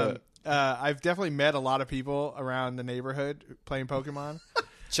weird. Yeah, I've definitely met a lot of people around the neighborhood playing Pokemon.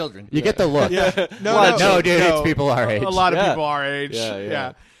 Children. You get the look. No, dude, it's people our age. A lot of Yeah. people our age.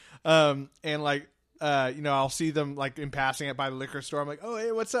 Yeah. And like, I'll see them like in passing it by the liquor store. I'm like, oh,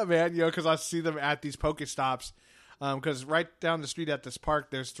 hey, what's up, man? Because I see them at these Pokestops. Because right down the street at this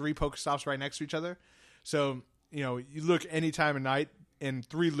park, there's 3 Pokestops right next to each other. So, you look any time of night, and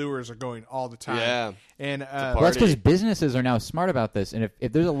 3 lures are going all the time. Yeah. And Well, that's because businesses are now smart about this, and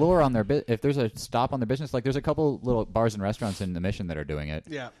if there's a lure on if there's a stop on their business, like there's a couple little bars and restaurants in the Mission that are doing it,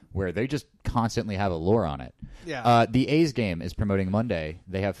 Yeah. where they just constantly have a lure on it. Yeah. The A's game is promoting Monday.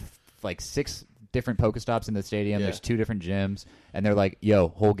 They have like 6 different Pokestops in the stadium. Yeah. There's 2 different gyms, and they're like, "Yo,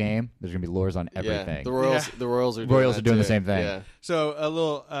 whole game, there's gonna be lures on everything." Yeah. The Royals are Royals doing are doing that the same too. thing. Yeah. so a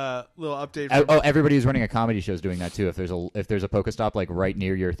little update. From, Everybody who's running a comedy show is doing that too. If there's a Pokestop like right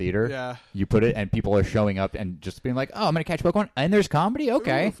near your theater, Yeah. you put it, and people are showing up and just being like, "Oh, I'm gonna catch Pokemon," and there's comedy.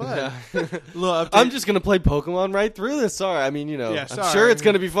 Okay, Ooh, fun. Little update. I'm just gonna play Pokemon right through this. Sorry, I mean, Yeah, I'm sorry. sure it's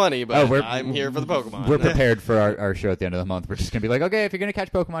gonna be funny, but Oh, I'm here for the Pokemon. We're prepared for our show at the end of the month. We're just gonna be like, okay, if you're gonna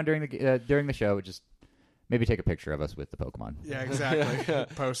catch Pokemon during the show, just maybe take a picture of us with the Pokemon. Yeah, exactly.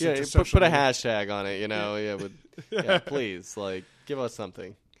 Post yeah, it to put social a media. hashtag on it. Yeah, please, like, give us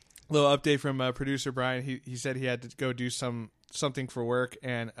something. Little update from producer Brian. He said he had to go do something for work,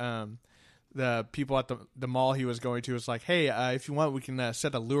 and the people at the mall he was going to was like, "Hey, if you want, we can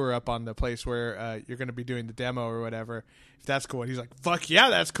set a lure up on the place where you're going to be doing the demo or whatever. If that's cool." And he's like, "Fuck yeah,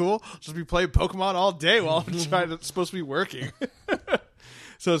 that's cool. I'll just be playing Pokemon all day while I'm supposed to be working."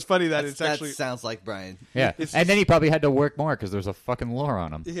 So it's funny that That actually. sounds like Brian. Yeah, and then he probably had to work more because there's a fucking lure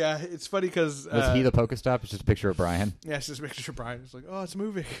on him. Yeah, it's funny because Was he the Pokestop? It's just a picture of Brian. yeah, it's just making sure Brian is like, oh, it's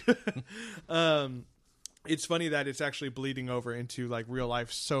moving. It's funny that it's actually bleeding over into like real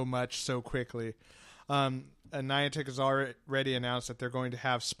life so much so quickly. Niantic has already announced that they're going to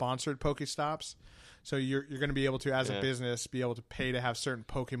have sponsored Pokestops. So you're going to be able to, as a business, be able to pay to have certain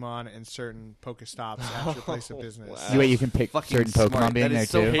Pokemon and certain Pokestops at your place of business. Wow. You can pick Fucking certain smart. Pokemon being That there is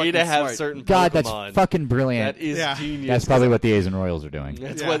so too. Pay to have smart. certain God, Pokemon. that's fucking brilliant. That is Yeah. genius. That's probably what the A's and Royals are doing.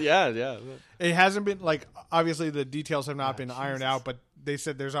 That's Yeah. what. Yeah. It hasn't been like, obviously the details have not been ironed out, but they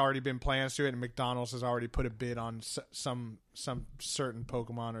said there's already been plans to it, and McDonald's has already put a bid on some certain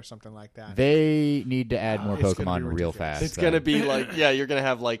Pokemon or something like that. They need to add more It's gonna be Pokemon real ridiculous. fast. It's though. gonna be like, you're gonna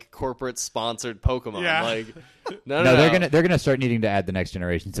have like corporate sponsored Pokemon. Yeah. Like, no, No, they're gonna start needing to add the next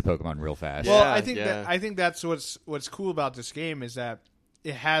generations of Pokemon real fast. Well, Yeah, I think that's what's cool about this game is that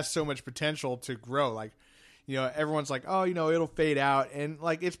it has so much potential to grow. Like, everyone's like, oh, it'll fade out, and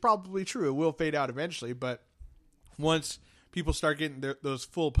like it's probably true. It will fade out eventually, but once people start getting those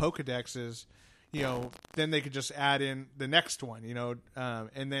full Pokedexes, then they could just add in the next one,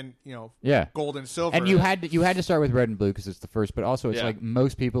 and then Yeah. gold and silver. And you had to start with red and blue because it's the first, but also it's Yeah. like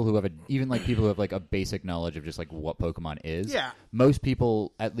most people who have even like people who have like a basic knowledge of just like what Pokemon is. Yeah. Most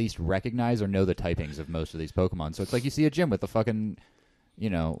people at least recognize or know the typings of most of these Pokemon. So it's like you see a gym with the fucking,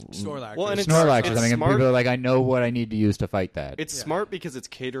 Snorlax. Well, and it's- Snorlax or it's something, and smart. people are like, I know what I need to use to fight that. It's smart because it's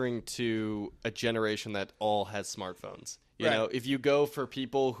catering to a generation that all has smartphones. You Right. know, if you go for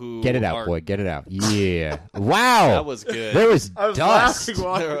people who Get it out, are, boy. Get it out. Yeah. Wow. That was good. There was I was dust. laughing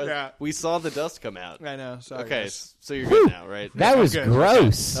while There was- that. we saw the dust come out. I know. Sorry. Okay, guys. so you're Whew. good now, right? That was good.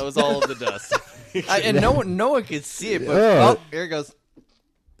 gross. That was all of the dust. And no one could see it, but Ugh. here it goes.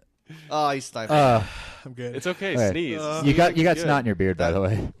 Oh, he's stifling. I'm good. It's okay. Hey. Sneeze. You got Sneezing's good. snot in your beard, by the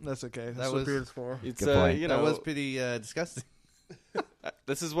way. That's okay. That's That what was- beard's for. It's Good point. you know, that was pretty disgusting.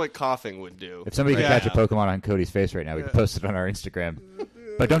 this is what coughing would do. If somebody could Yeah. catch a Pokemon on Cody's face right now, we could post it on our Instagram.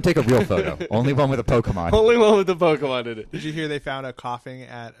 But don't take a real photo. Only one with a Pokemon. Only one with the Pokemon in it. Did you hear they found a coughing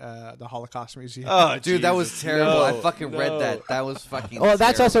at the Holocaust Museum? Oh, Dude, that was Jesus. terrible. No, I fucking read no. that. That was fucking Oh, that's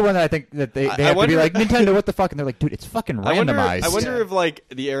terrible. also one that I think that they have to wonder- be like, Nintendo, what the fuck? And they're like, dude, it's fucking randomized. I wonder if like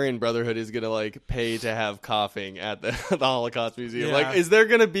the Aryan Brotherhood is gonna like pay to have coughing at the the Holocaust Museum. Yeah. Like, is there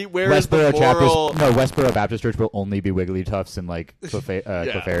gonna be where is the Westboro moral? chapters. No, Westboro Baptist Church will only be Wigglytuffs and like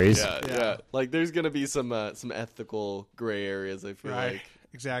Clefairies. Yeah. Like, there's gonna be some ethical gray areas. I feel Right. like.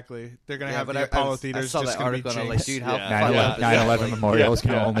 Exactly. They're gonna Yeah, have but the Apollo theaters I saw just that gonna be article and I'm like, jinxed. dude, how Yeah. fucking 9/11 like- memorials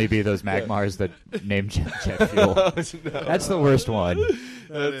can Yeah. only be those Magmars that name jet fuel. That's the worst one.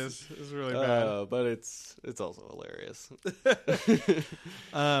 That is. It's really bad. But it's also hilarious.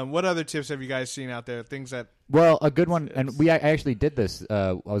 What other tips have you guys seen out there? Things that Well, a good one, and I actually did this.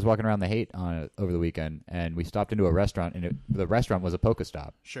 I was walking around the Haight over the weekend, and we stopped into a restaurant, and the restaurant was a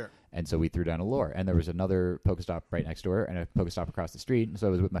Pokestop. sure. And so we threw down a lure, and there was another Pokestop right next door, and a Pokestop across the street. And so I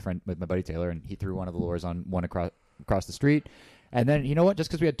was with my buddy Taylor, and he threw one of the lures on one across the street. And then you know what? Just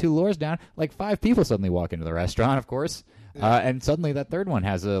because we had 2 lures down, like 5 people suddenly walk into the restaurant, of course, and suddenly that third one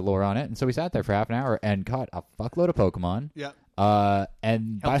has a lure on it. And so we sat there for half an hour and caught a fuckload of Pokemon. Yeah.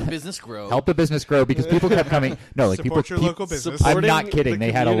 And Help the business grow. help the business grow because people kept coming. No, like Support people. your local business. I'm Supporting not kidding. the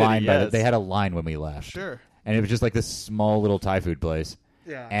They had a community, line. yes. They had a line when we left. Sure. And it was just like this small little Thai food place.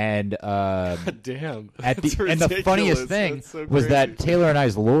 Yeah. And Damn. at the That's and the ridiculous. funniest thing That's so was that crazy. Taylor and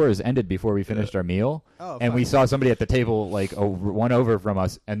I's lures ended before we finished our meal, Oh, and we fun. saw somebody at the table like one over from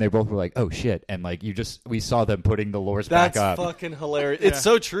us, and they both were like, "Oh shit!" And like we saw them putting the lures That's back up. fucking hilarious. It's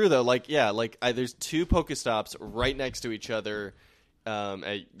so true though. Like, there's 2 Pokestops right next to each other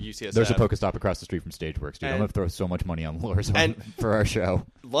at UCSF. There's a Pokestop across the street from Stageworks, dude. I'm And- gonna throw so much money on lures And- for our show.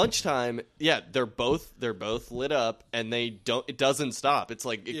 Lunchtime, they're both lit up, and it doesn't stop. It's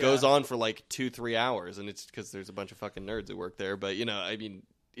like it Yeah. goes on for like 2-3 hours, and it's because there's a bunch of fucking nerds who work there. But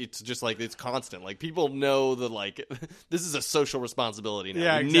it's just like it's constant. Like, people know that like this is a social responsibility now.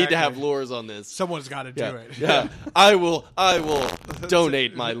 Yeah, You need to exactly. have lures on this. Someone's got to do it. Yeah, I will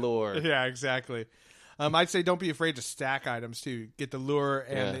donate my lure. Yeah, exactly. I'd say don't be afraid to stack items too. Get the lure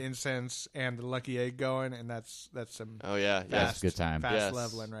and Yeah. the incense and the lucky egg going, and that's some Oh yeah, That's yes. a good time. fast Yes.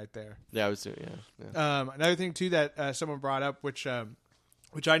 leveling right there. Yeah, I was doing yeah. Another thing too that someone brought up, which I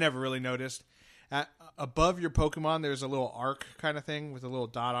never really noticed, above your Pokemon there's a little arc kind of thing with a little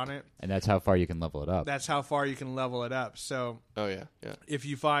dot on it. And that's how far you can level it up. That's how far you can level it up. So Oh yeah, yeah. if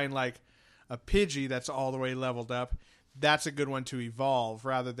you find like a Pidgey that's all the way leveled up, that's a good one to evolve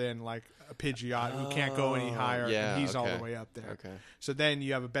rather than like a Pidgeot who can't go any higher yeah, and he's all okay. the way up there. Okay. So then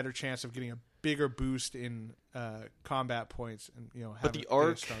you have a better chance of getting a bigger boost in combat points and But the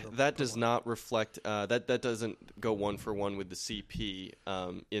arc that does not reflect that doesn't go 1-for-1 with the CP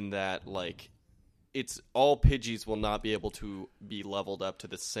in that like it's all Pidgeys will not be able to be leveled up to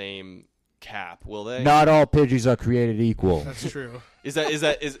the same cap, will they? Not all Pidgeys are created equal. That's true. Is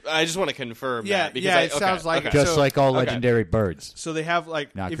I just want to confirm Yeah, that. Because yeah, it sounds like it. Just So- like all okay. legendary birds. So they have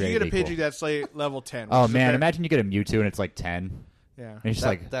like Not if you get a created Pidgey equal. that's like level 10. Oh which is a man, very- imagine you get a Mewtwo and it's like 10. Yeah. And you're just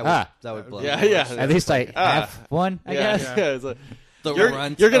That like, would blow. Yeah, my yeah. mind. at least I have one, I yeah, guess. yeah, it's like, The you're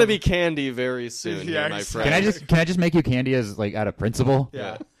runt going to of- be Candy very soon, Yeah, here, my exactly. friend. Can I just make you candy as like out of principle?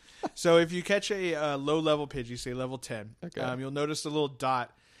 Yeah. So if you catch a low level Pidgey, say level 10, Okay. you'll notice the little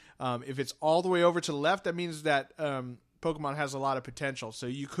dot. If it's all the way over to the left, that means that Pokemon has a lot of potential. So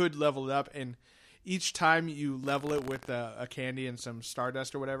you could level it up, and each time you level it with a candy and some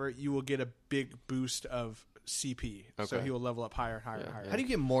Stardust or whatever, you will get a big boost of CP. So Okay. he will level up higher and higher and higher. How do you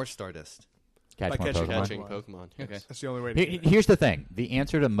get more Stardust? Catch By more catching Pokemon. Catching Pokemon. Okay. That's the only way to get it. Here's the thing: the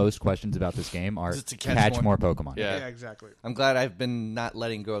answer to most questions about this game are Is it to catch, catch more Pokemon. Yeah. Yeah, exactly. I'm glad I've been not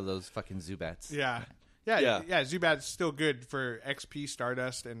letting go of those fucking Zubats. Yeah. Yeah. Yeah, Zubat's still good for XP,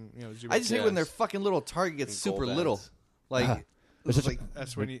 Stardust, and Zubat. I just hate Yes. when their fucking little target gets And super Golbats. little. Like, It's it's just like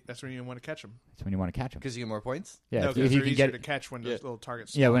that's when you want to catch them. That's when you want to catch them. because you get more points. Yeah, No, if, because if you they're can easier get to catch when those Yeah. little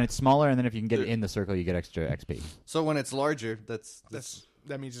targets. yeah when it's smaller, and then if you can get it in the circle, you get extra XP. So when it's larger, that's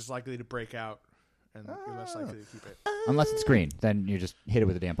That means it's likely to break out, and you're less likely to keep it. Unless it's green, then you just hit it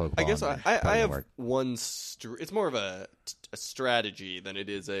with a damn Pokeball. I guess and I it probably have won't work. one. It's more of a strategy than it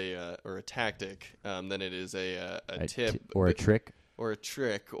is or a tactic than it is a tip or a trick. or a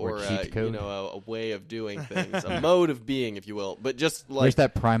trick Or or cheat code. a way of doing things, a mode of being, if you will. But just like Where's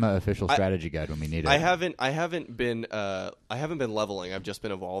that Prima official strategy guide when we need it? I haven't been leveling. I've just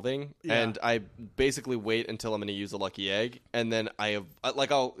been evolving, Yeah. and I basically wait until I'm going to use a lucky egg, and then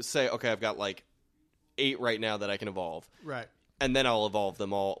I'll say, okay, I've got like 8 right now that I can evolve, Right. and then I'll evolve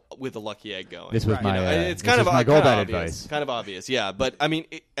them all with a lucky egg going. This was Right. my It's this kind was of my kind of Golbat obvious. advice. Kind of obvious, yeah. But I mean,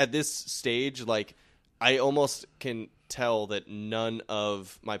 at this stage, like I almost can tell that none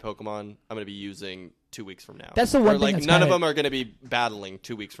of my Pokemon I'm going to be using 2 weeks from now. That's the one Or, thing like that's none of kinda- them are going to be battling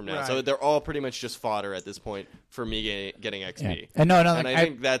 2 weeks from now. So Right. they're all pretty much just fodder at this point for me getting XP. Yeah. And no, And like, I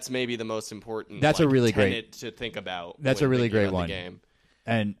think that's maybe the most important. That's a like, really tenet great- to think about. That's when a really thinking great about one. The game.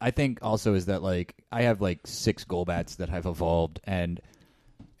 And I think also is that like I have like 6 Golbats that have evolved, and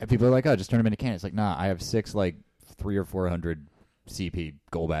people are like, "Oh, just turn them into cannon." It's like, nah, I have 6 like 300 or 400 CP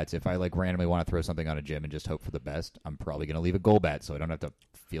Golbats. If I like randomly want to throw something on a gym and just hope for the best, I'm probably gonna leave a Golbat so I don't have to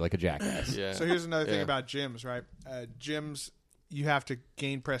feel like a jackass. Yeah. So here's another thing Yeah. about gyms, right? Gyms, you have to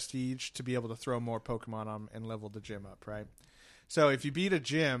gain prestige to be able to throw more Pokemon on and level the gym up, right? So if you beat a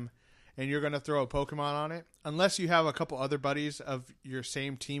gym and you're going to throw a Pokemon on it, unless you have a couple other buddies of your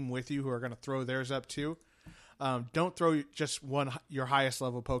same team with you who are going to throw theirs up too, don't throw just your highest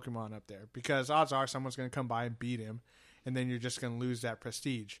level Pokemon up there, because odds are someone's going to come by and beat him, and then you're just going to lose that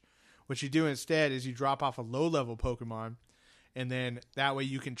prestige. What you do instead is you drop off a low level Pokemon, and then that way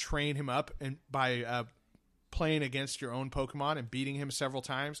you can train him up and by playing against your own Pokemon and beating him several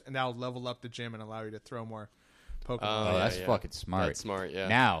times, and that'll level up the gym and allow you to throw more Pokemon. Oh, yeah, that's yeah. fucking smart. That's smart, yeah.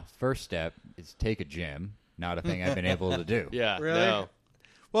 Now, first step is take a gym. Not a thing I've been able to do. Yeah. Really? No.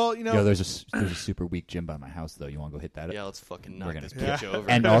 Well, Yo, there's a super weak gym by my house though. You want to go hit that? Yeah. Let's fucking We're knock gonna this do bitch over.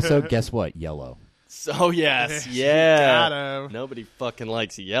 And also, guess what? Yellow. So yes, yeah. Got him. Nobody fucking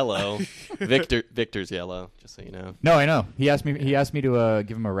likes yellow. Victor's yellow, just so you know. No, I know. He asked me to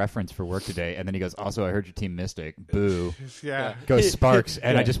give him a reference for work today, and then he goes, "Also, I heard your team Mystic. Boo." Yeah. Goes Sparks,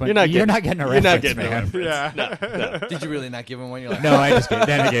 and I just went, "You're not getting a you're not reference, getting a man." reference. Yeah. Did you really not give him one? You're like, No, I just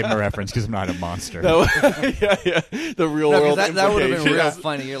then I gave him a reference because I'm not a monster. No, yeah. The real No, 'cause world that would have been real implications.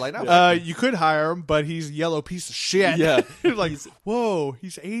 funny. You're like, no, You could hire him, but he's a yellow piece of shit. Yeah. You're like, whoa,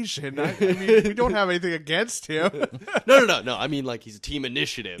 he's Asian. I mean, we don't have anything against him. No. I mean, like he's a team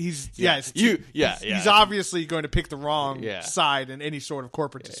initiative. He's He's obviously going to pick the wrong Yeah. side in any sort of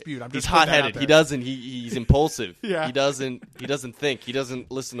corporate dispute. I'm He's just putting that out hot-headed. there. He doesn't. He's impulsive. Yeah. He doesn't think. He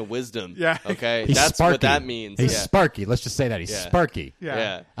doesn't listen to wisdom. Yeah. Okay. He's That's sparky. what that means. He's yeah. sparky. Let's just say that he's Yeah. sparky. Yeah.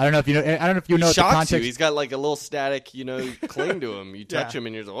 Yeah. I don't know if you know. I don't know if you know He what the shocks context. you. He's got like a little static, cling to him. You touch Yeah. him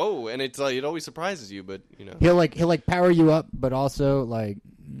and you're like, oh, and it's like it always surprises you, but He'll like power you up, but also like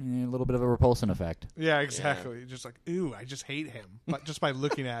a little bit of a repulsion effect. Yeah, exactly. Just like, ooh, I just hate him. But just by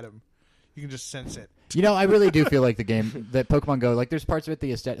looking at him, you can just sense it. I really do feel like the game that Pokemon Go, like there's parts of it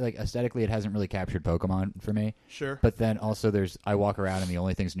aesthetically it hasn't really captured Pokemon for me. Sure. But then also I walk around and the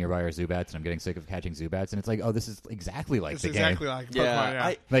only things nearby are Zubats, and I'm getting sick of catching Zubats, and it's like, oh, this is exactly like It's the exactly game. like Pokemon. yeah.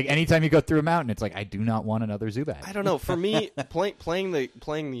 Yeah. Like anytime you go through a mountain, it's like I do not want another Zubat. I don't know. For me, playing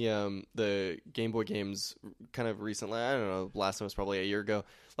the Game Boy games kind of recently. I don't know. Last time was probably a year ago.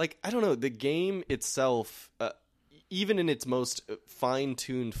 Like I don't know. The game itself. even in its most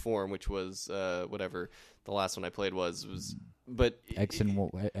fine-tuned form, which was whatever the last one I played was, but X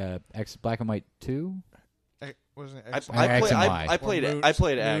Black and White 2. Wasn't it I X? played Moon- I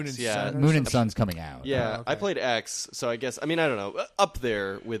played Moon X, and yeah. Sun? Moon and Sun's coming out. Yeah, Oh, okay. I played X, so I guess I mean I don't know, up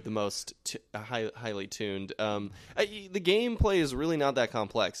there with the most highly tuned. The gameplay is really not that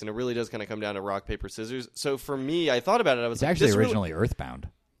complex, and it really does kind of come down to rock paper scissors. So for me, I thought about it. I was It's like, actually this really- originally Earthbound.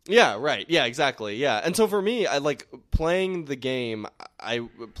 Yeah, right. Yeah, exactly. Yeah. And so for me, I like playing the game,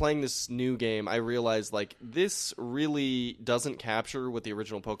 playing this new game, I realized like this really doesn't capture what the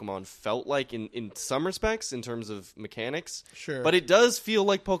original Pokemon felt like in some respects in terms of mechanics. Sure. But it does feel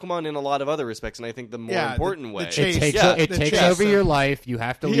like Pokemon in a lot of other respects, and I think the more Yeah, important the way. chase. It The takes chase. over your life. You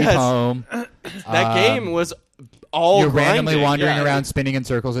have to leave Yes. home. That game was all You're randomly grinding. wandering Yeah. aund spinning in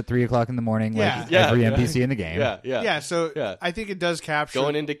circles at 3:00 in the morning, Yeah. like Yeah, every yeah. NPC in the game. Yeah, yeah. Yeah, so Yeah. I think it does capture.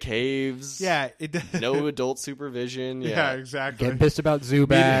 Going into caves. Yeah, it does. No adult supervision. Yeah, Yeah. exactly. Getting pissed about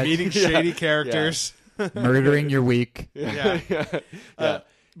Zubat, Meeting shady characters. murdering your week. Yeah. Yeah.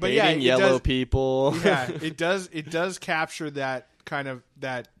 But yeah, Hating it yellow does- people. Yeah, it does. It does capture that kind of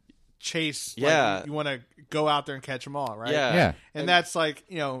that chase. Like, Yeah. you want to go out there and catch them all, right? Yeah. Yeah. and that's like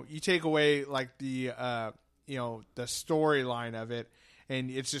you take away like the the storyline of it, and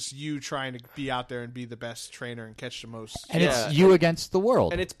it's just you trying to be out there and be the best trainer and catch the most. And Yeah. it's you against the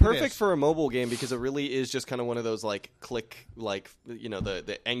world. And it's is. perfect for a mobile game because it really is just kind of one of those like click, like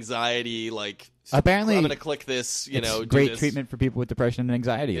the anxiety, like Apparently, I'm gonna click this, it's do great this. treatment for people with depression and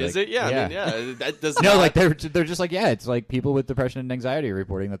anxiety. Is like, it? Yeah, I mean, yeah. That does No, not, like they're just like it's like people with depression and anxiety are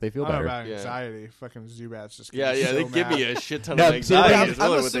reporting that they feel I don't know better. about Yeah. anxiety. Fucking Zubat's just yeah, getting yeah. so They give mad. me a shit ton No, of see, anxiety. I'm is really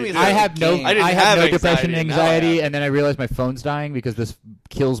what they assuming do. it's I have no, I didn't I have have no depression anxiety, and now I anxiety, have. and then I realize my phone's dying because this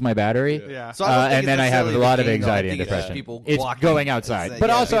kills my battery. Yeah. So I don't think And it's then I have a necessarily lot the of game, though. I anxiety and think it's just depression. people It's walking. going outside, It's, but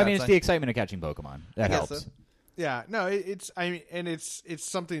yeah, also being I mean it's outside. the excitement of catching Pokemon that I guess helps. so. Yeah, no, it's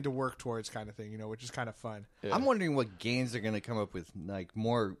something to work towards, kind of thing, which is kind of fun. Yeah. I'm wondering what games they're going to come up with. Like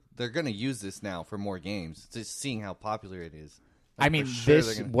more, they're going to use this now for more games. Just seeing how popular it is. I Like, mean, for sure this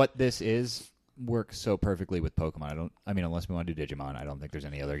they're gonna- what this is works so perfectly with Pokemon. I mean, unless we want to do Digimon, I don't think there's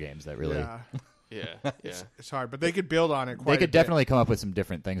any other games that really. Yeah, Yeah, yeah. it's hard, but they could build on it. Quite They a could bit. definitely come up with some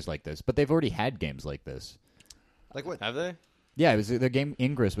different things like this, but they've already had games like this. Like what? Have they? Yeah, it was the game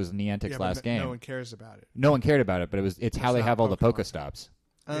Ingress was Niantic's Yeah, but last game. No one cares about it. No one cared about it, but it's how they not have all the Pokemon. Pokestops.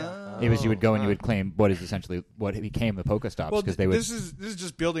 Yeah. It was you would go and you Oh. would claim what is essentially what became the Pokestops Well, because they would. this is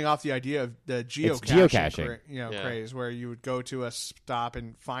just building off the idea of the geocaching, geocaching. Yeah. craze, where you would go to a stop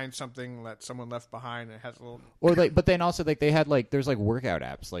and find something that someone left behind, and it has a little. Or like, but then also like they had like there's like workout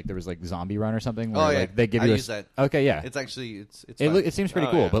apps like there was like Zombie Run or something where Oh, yeah. like they give I you use that. Okay, yeah. It's actually it's It fun. it seems pretty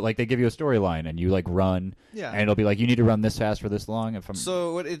Oh, cool, yeah. but like they give you a storyline and you like run, Yeah. and it'll be like you need to run this fast for this long. If I'm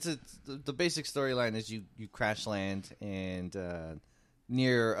So what it's the basic storyline is you crash land and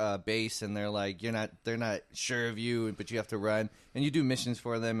near base, and they're like they're not sure of you, but you have to run, and you do missions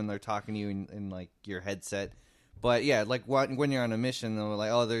for them, and they're talking to you in like your headset. But yeah, like when you're on a mission, they're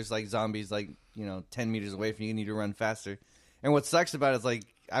like, oh, there's like zombies like 10 meters away from you. You need to run faster. And what sucks about it is like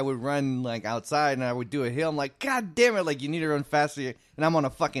I would run like outside and I would do a hill. I'm like, God damn it! Like you need to run faster, and I'm on a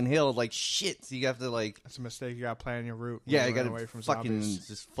fucking hill. Like shit. So you have to like That's a mistake. You got to plan your route. yeah, when you run got away to from fucking zombies.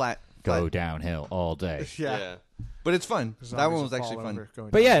 just flat go downhill all day. Yeah, But it's fun. Zombies That one will was actually fall fun. over going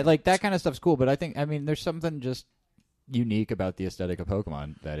But down. yeah, like that kind of stuff's cool. But I mean, there's something just unique about the aesthetic of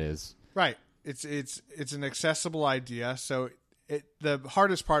Pokemon that is. Right. It's an accessible idea. So the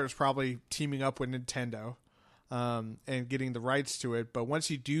hardest part is probably teaming up with Nintendo and getting the rights to it. But once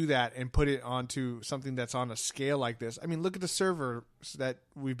you do that and put it onto something that's on a scale like this, I mean, look at the servers that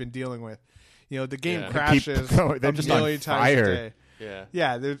we've been dealing with. The game Yeah. crashes They're a just on million times fire. a day. Yeah.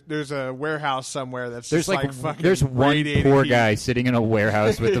 Yeah, there's a warehouse somewhere that's There's just like fucking there's one radiating poor heat. guy sitting in a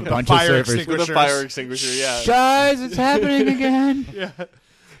warehouse with a bunch of Fire servers. With a fire extinguisher, yeah. Guys, it's happening again.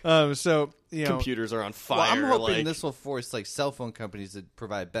 Yeah. So Computers are on fire. Well, I'm hoping like, this will force like cell phone companies to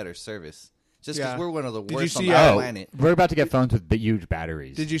provide better service. Just because Yeah. we're one of the Did you worst on see, the Oh. planet. We're about to get phones with huge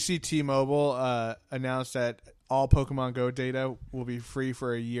batteries. Did you see T-Mobile announce that all Pokemon Go data will be free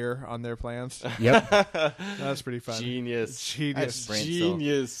for a year on their plans? Yep. That's pretty fun. Genius. Genius. Sprint, so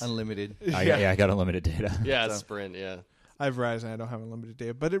Genius. unlimited. I got unlimited data. Yeah, So- Sprint, yeah. I have Verizon. I don't have unlimited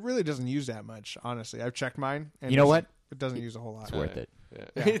data, but it really doesn't use that much. Honestly, I've checked mine. And You know what? It doesn't use a whole lot. It's worth it. Yeah.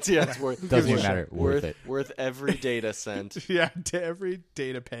 Yeah. it's worth Doesn't Gives even a matter. Worth it. worth every data cent. Yeah, every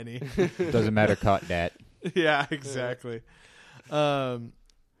data penny. Doesn't matter. Caught that. Yeah, exactly.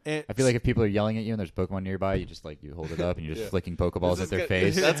 I feel like if people are yelling at you and there's Pokemon nearby, you just you hold it up and you're just flicking Pokeballs at their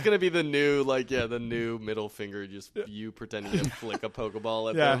face. That's gonna be the new the new middle finger. Just you pretending to flick a Pokeball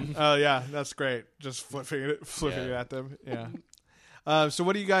at them. Oh yeah, that's great. Just flipping it at them. Yeah. So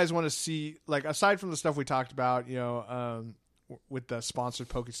what do you guys want to see? Like aside from the stuff we talked about, with the sponsored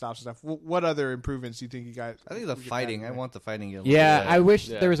Pokestops and stuff, what other improvements do you think you guys? I think the fighting. I want the fighting. Yeah, I wish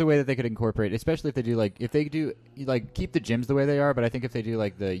there was a way that they could incorporate, especially if they do keep the gyms the way they are. But I think if they do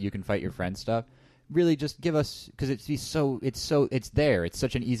the you can fight your friends stuff, really just give us, because it's there. It's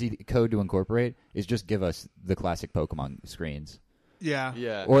such an easy code to incorporate. Is just give us the classic Pokemon screens. Yeah.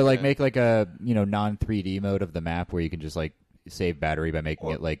 Yeah. Or make a non 3D mode of the map where you can just save battery by making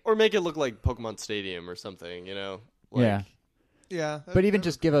it or make it look like Pokemon Stadium or something. Yeah. Yeah, but even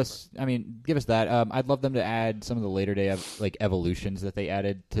just give us that. I'd love them to add some of the later day evolutions that they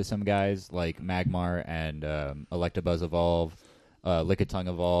added to some guys, like Magmar and Electabuzz evolve, Lickitung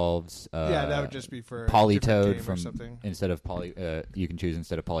evolves. That would just be for Politoed from something instead of you can choose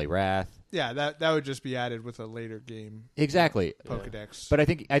instead of Poliwrath. Yeah, that would just be added with a later game. Exactly. Pokedex. But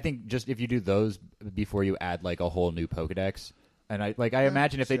I think just if you do those before you add a whole new Pokedex, and I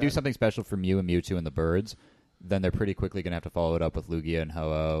imagine if they do something special for Mew and Mewtwo and the birds, then they're pretty quickly going to have to follow it up with Lugia and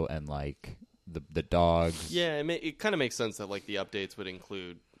Ho-Oh and the dogs. Yeah, it kind of makes sense that the updates would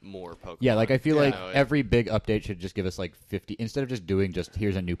include more Pokemon. Yeah, I feel every big update should just give us 50 instead of just doing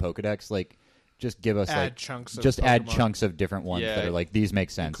here's a new Pokedex. Just give us add chunks of add Pokemon. chunks of different ones that are these make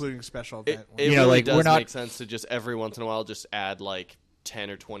sense, including special event ones. It You know, really does we're not- make sense to just every once in a while just add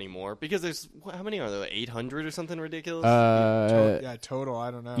 10 or 20 more, because there's how many are there? 800 or something ridiculous? Total. I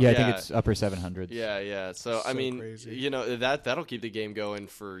don't know. I think it's upper 700s. Yeah. So I mean, crazy. that'll keep the game going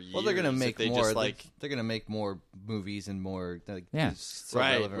for years. Well, they're gonna make if they more. Just, they're gonna make more movies and more. So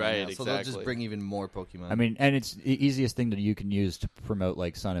Right, relevant right, now. So they'll just exactly. bring even more Pokemon. I mean, and it's the easiest thing that you can use to promote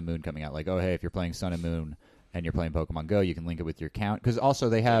Sun and Moon coming out. Hey, if you're playing Sun and Moon and you're playing Pokemon Go, you can link it with your account. Because also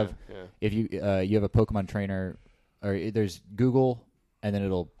they have, if you have a Pokemon trainer, or there's Google, and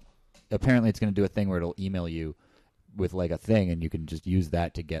then apparently it's going to do a thing where it'll email you with a thing, and you can just use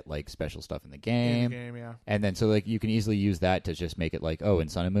that to get special stuff in the game. Yeah. And then you can easily use that to just make it in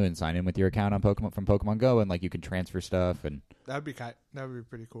Sun and Moon, sign in with your account on Pokemon from Pokemon Go, and you can transfer stuff, and That would be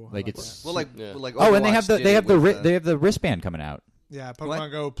pretty cool. it's and they have the wristband coming out. Yeah,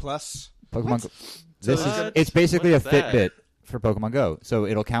 Pokemon Go Plus. Pokemon Go. So It's basically a what is that? Fitbit for Pokemon Go. So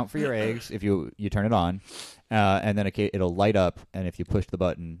it'll count for your eggs if you turn it on, and then it'll light up, and if you push the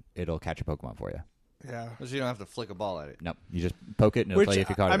button, it'll catch a Pokemon for you. Yeah. So you don't have to flick a ball at it. No, you just poke it, and it'll tell you if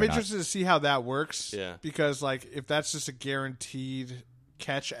you caught it I'm or interested to see how that works. Yeah. Because if that's just a guaranteed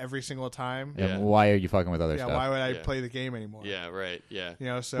catch every single time, not. Yeah. And why are you fucking with other stuff? why would I Yeah. play the game anymore? Yeah, right.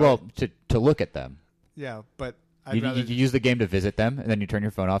 Yeah. So Well, to look at them. yeah, but I'd You rather use the game to visit them, and then you turn your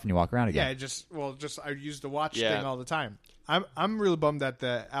phone off and you walk around again. I use the watch Yeah. thing all the time. I'm really bummed that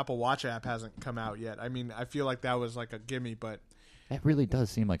the Apple Watch app hasn't come out yet. I mean, I feel like that was a gimme, but That really does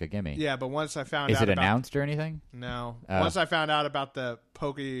seem like a gimme. yeah. But once I found Is out it about, announced or anything? No. Oh. Once I found out about the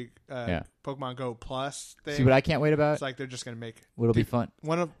Pokemon Go Plus thing, See, what I can't wait about? it's they're just gonna make What'll be fun?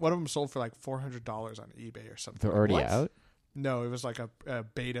 one of them sold for $400 on eBay or something. They're already What? out. No, it was a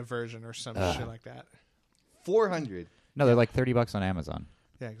beta version or some shit like that. 400. No, they're $30 on Amazon.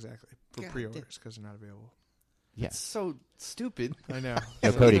 Yeah, exactly. For pre-orders because they're not available. Yeah. It's so stupid. I know.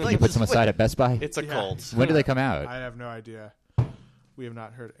 Yo, Cody, can you put some aside at Best Buy? It's a Yeah. cult. When do they come out? I have no idea. We have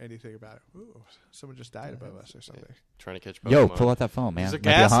not heard anything about it. Ooh, someone just died above us or something. Trying to catch Pokemon. Yo, pull out that phone, man. There's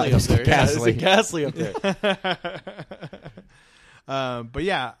a Might be a Ghastly up there. Yeah, there's a Ghastly. Ghastly up there. But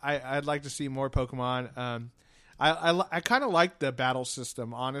yeah, I'd like to see more Pokemon. I kind of like the battle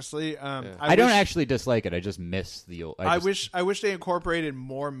system, honestly. I don't actually dislike it. I just miss the old. I wish they incorporated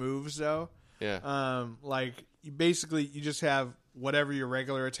more moves though. Yeah. Basically you just have whatever your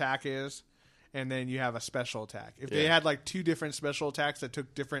regular attack is, and then you have a special attack. If they had 2 different special attacks that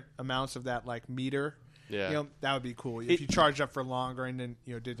took different amounts of that meter, Yeah. that would be cool. If you charged up for longer and then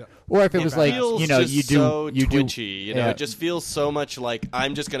did the Or if it was It feels just you do so you do twitchy, it just feels so much like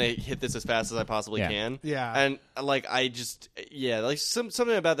I'm just gonna hit this as fast as I possibly Yeah. can. Yeah. And I just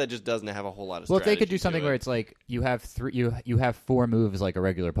something about that just doesn't have a whole lot of Well, if they could strategy do something to where it. it's you have you have 4 moves like a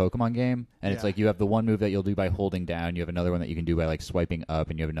regular Pokemon game, and it's Yeah. you have the one move that you'll do by holding down, you have another one that you can do by swiping up,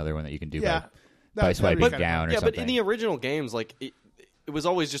 and you have another one that you can do Yeah. by That'd be swiping kinda down or yeah, something. but in the original games, it was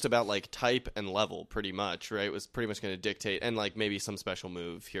always just about type and level, pretty much, right? It was pretty much going to dictate, and maybe some special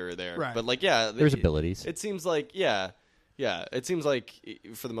move here or there. Right. But There's abilities. It seems Yeah, it seems like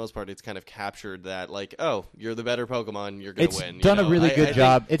for the most part, it's kind of captured that, like, oh, you're the better Pokemon, you're gonna It's win. done you a know? really I good think-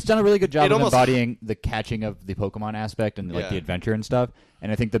 job. It's done a really good job It of almost- embodying the catching of the Pokemon aspect and like Yeah. the adventure and stuff.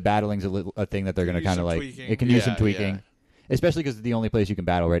 And I think the battling's a thing that they're going to Use kind of some like. tweaking. It can use some Yeah, tweaking, yeah. especially because the only place you can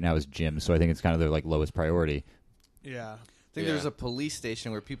battle right now is gyms. So I think it's kind of their like lowest priority. Yeah. I think Yeah. there was a police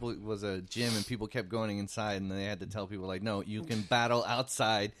station where people was a gym and people kept going inside, and they had to tell people like, "No, you can battle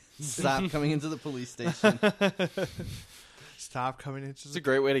outside. Stop coming into the police station." Stop coming into It's a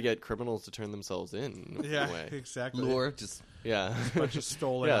great way to get criminals to turn themselves in. yeah, a way. exactly. Lure, just Yeah. Bunch of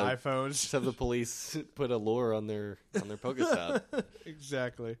stolen Yeah. iPhones. Just have the police put a lure on their Pokestop.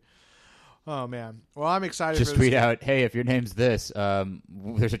 Exactly. Oh man. Well, I'm excited. Just for tweet this out, "Hey, if your name's this,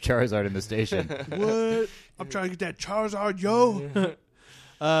 there's a Charizard in the station." What? I'm trying to get that Charizard, yo.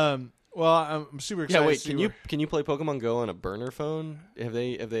 Well, I'm super excited. Yeah, wait. to see Can you where- can you play Pokemon Go on a burner phone? Have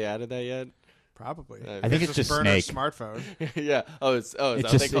they added that yet? Probably. I I think it's Just just burner Snake. smartphone. yeah. Is It's that what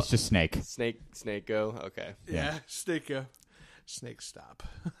just they call- it's just Snake. Snake Go. Okay. Yeah, Snake stop.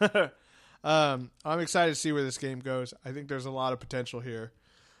 I'm excited to see where this game goes. I think there's a lot of potential here.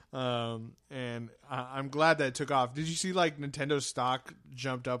 And I'm glad that it took off. Did you see like Nintendo's stock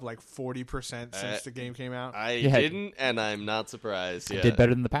jumped up like 40% since the game came out? I Yeah. didn't, and I'm not surprised. Yeah. Did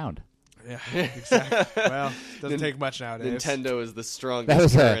better than the pound. Yeah, exactly. Well, doesn't take much nowadays. Nintendo is the That strongest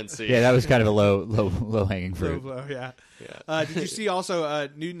was currency. that was kind of a low hanging fruit. Low, yeah. Yeah. Did you see also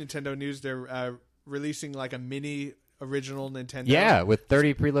new Nintendo news? They're releasing like a mini original Nintendo. Yeah, with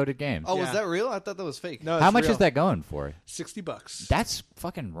 30 preloaded games. oh, Yeah. was that real? I thought that was fake. No, How it's much real. is that going for? $60. That's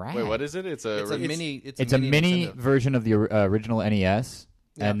fucking rad. Wait, what is it? It's a mini. It's a mini Nintendo. version of the original NES,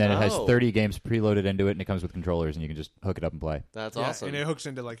 and then it has Oh. 30 games preloaded into it, and it comes with controllers, and you can just hook it up and play. That's Yeah, awesome. and it hooks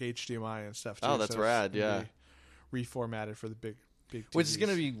into like HDMI and stuff too. Oh, that's so it's rad, gonna yeah. be reformatted for the big Which is TVs.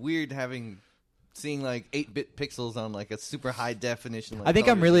 gonna be weird seeing like 8-bit pixels on like a super high definition. Like, I think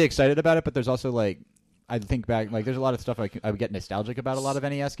I'm television. really excited about it, but there's also like, I think back, like there's a lot of stuff I would get nostalgic about a lot of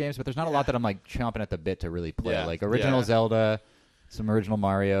NES games, but there's not a lot that I'm like chomping at the bit to really play. Yeah. Like original Yeah. Zelda, some original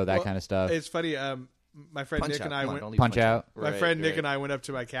Mario, that Well, kind of stuff. It's funny. My friend Punch Nick out. and I Come on, went. don't leave Punch Out. My Right, friend Nick right. and I went up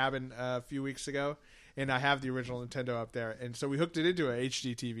to my cabin a few weeks ago, and I have the original Nintendo up there, and so we hooked it into a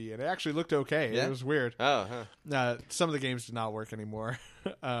HD TV, and it actually looked okay. Yeah? It was weird. Oh, huh. Some of the games did not work anymore,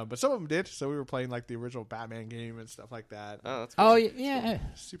 but some of them did. So we were playing like the original Batman game and stuff like that. Oh, that's cool. Oh yeah,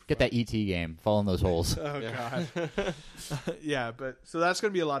 Super get fun. that ET game, fall in those holes. Oh Yeah. god, yeah. But so that's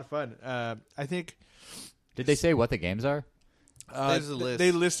gonna be a lot of fun. I think Did they say what the games are? There's a list.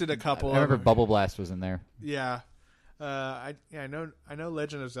 They listed a couple. I remember of them. Bubble Blast was in there. Yeah. I know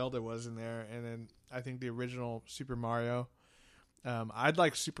Legend of Zelda was in there, and then I think the original Super Mario. I'd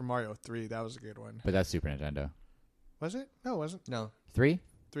like Super Mario 3. That was a good one. But that's Super Nintendo. Was it? No, it wasn't. No. 3?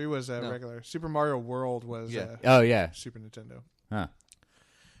 3 was No. regular. Super Mario World was Yeah. Oh yeah. Super Nintendo. Huh.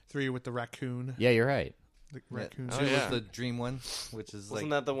 3 with the raccoon. Yeah, you're right. The Yeah. raccoon. Oh, 2 yeah. was the Dream one, which is Wasn't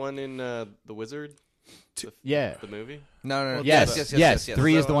like that the one in The Wizard? Yeah. The movie? no. Yes.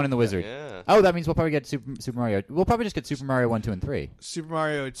 3 is the one in the Wizard. Yeah. Oh, that means we'll probably get Super Mario. We'll probably just get Super Mario 1, 2, and 3. Super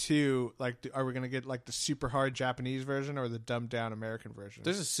Mario 2. Like, are we gonna get like the super hard Japanese version or the dumbed down American version?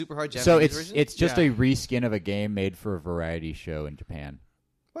 There's a super hard Japanese So it's version. it's just Yeah. a reskin of a game made for a variety show in Japan.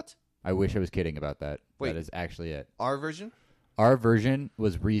 What? I wish I was kidding about that. Wait. That is actually it. Our version. Our version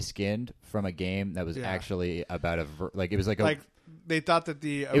was reskinned from a game that was Yeah. actually about it was like a like they thought that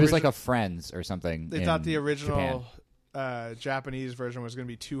the it was like a Friends or something. they in thought the Japan. original Japanese version was going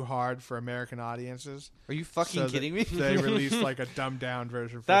to be too hard for American audiences. Are you fucking So kidding me? They released like a dumbed down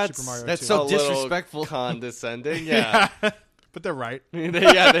version for That's- Super Mario that's 2. so A little disrespectful. condescending. Yeah. But they're right. they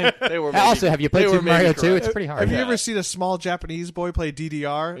were. Hey, also, have you played they were Super Mario maybe 2? correct. It's pretty hard. Have you Yeah. ever seen a small Japanese boy play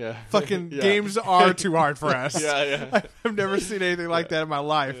DDR? Yeah. Fucking Yeah. games are too hard for us. Yeah, yeah. I've never seen anything like that in my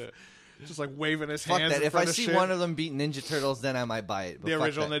life. Just like waving his Fuck hands that. in If I front of see shit. one of them beat Ninja Turtles, then I might buy it. But The fuck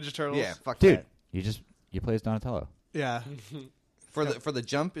original that. Ninja Turtles? Yeah, fuck Dude, that. you play as Donatello. Yeah. For the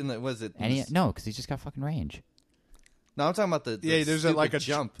jump in the was it? No, because he's just got fucking range. No, I'm talking about the Yeah, there's stupid like a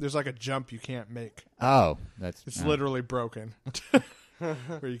jump. There's like a jump you can't make. Oh, that's It's oh. literally broken.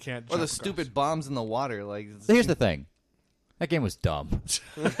 Where you can't Or jump the stupid bombs in the water. Like So here's the thing. That game was dumb.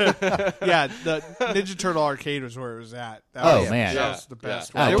 Yeah, the Ninja Turtle arcade was where it was at. That Oh, was, man. That Yeah. was the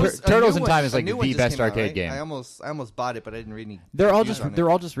best Yeah. one. There Tur- was a Turtles new in one- Time is a like new the one just best came out, arcade right? game. I almost bought it, but I didn't read any. They're all reviews just on it. they're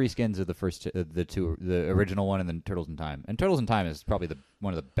all just reskins of the first the original one and then Turtles in Time. And Turtles in Time is probably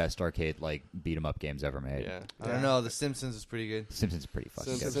one of the best arcade like beat 'em up games ever made. Yeah. I don't know. The Simpsons is pretty good. Simpsons is pretty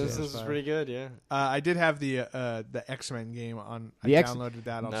fucking good. Simpsons is pretty good. Yeah. I did have the X-Men game on. I The X- downloaded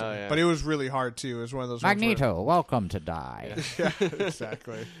that also, No, yeah. but it was really hard too. It was one of those ones where- Magneto, welcome to die. yeah,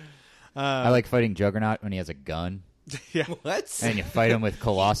 exactly. I like fighting Juggernaut when he has a gun. Yeah. What? And you fight him with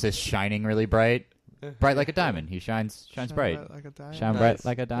Colossus shining really bright. Bright like a diamond. He shines bright. Like a diamond. Shine Nice. bright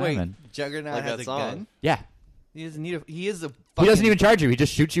like a Wait, diamond. Juggernaut Like has that a song. gun? Yeah. He doesn't need a... He is a He fucking... doesn't even charge you. He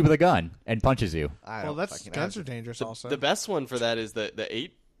just shoots you with a gun and punches you. I Well, don't that's fucking guns know. are dangerous. Also, The best one for that is the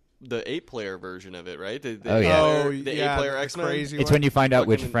 8-player version of it, right? The Oh, yeah. the 8-player X-Men. crazy It's one. when you find out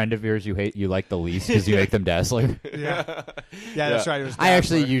which Fucking- friend of yours you like the least because you make them Dazzler. Yeah, that's right. It was I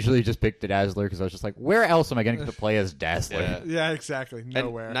actually Dazzler. usually just picked Dazzler because I was just like, where else am I going to get to play as Dazzler? Yeah. Yeah, exactly.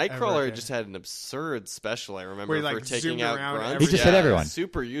 Nowhere. And ever Nightcrawler again. just had an absurd special. I remember Where he, for like, taking zoomed out around grunts. He just hit everyone.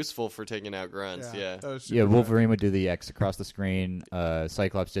 Super useful for taking out grunts. Yeah. That was Yeah, super Wolverine would do the X across the screen.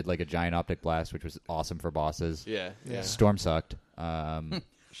 Cyclops did like a giant optic blast, which was awesome for bosses. Yeah. Yeah. Storm sucked.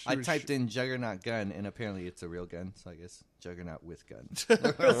 I typed in Juggernaut gun, and apparently it's a real gun, so I guess Juggernaut with gun.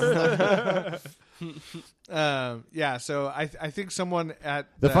 Yeah, so I think someone at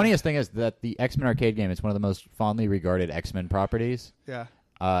The funniest thing is that the X-Men arcade game is one of the most fondly regarded X-Men properties. Yeah.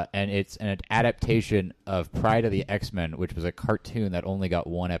 And it's an adaptation of Pride of the X-Men, which was a cartoon that only got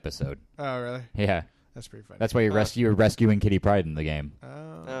one episode. Oh, really? Yeah. That's pretty funny. That's why you're rescuing Kitty Pryde in the game.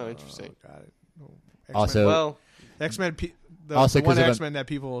 Oh, interesting. Got it. Oh, X-Men. Also, Well, X-Men. The Also, one 'cause of a- X-Men that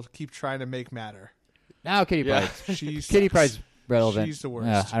people keep trying to make matter. now Kitty Yeah. Pryde. She's Kitty Pryde's relevant. She's the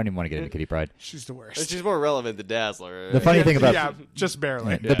worst. I don't even want to get into Kitty Pryde. She's the worst. she's more relevant to Dazzler. The funny thing about yeah, just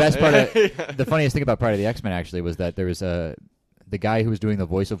barely. the best part of the funniest thing about Pride of the X-Men actually was that there was the guy who was doing the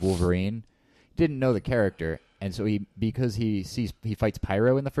voice of Wolverine didn't know the character, and so he fights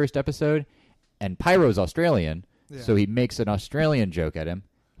Pyro in the first episode, and Pyro's Australian, Yeah. so he makes an Australian joke at him.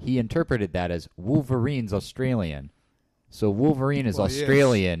 He interpreted that as Wolverine's Australian, so Wolverine is Well, he is.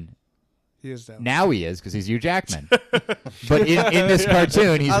 Australian. He is though. Now he is because he's Hugh Jackman. But in this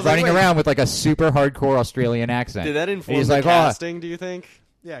cartoon, he's I was like, running wait. around with like a super hardcore Australian accent. Did that And inform he's the like, casting, do you think?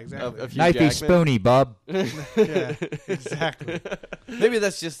 Yeah, exactly. Of Hugh knifey Jackman? spoony, bub. Yeah, exactly. Maybe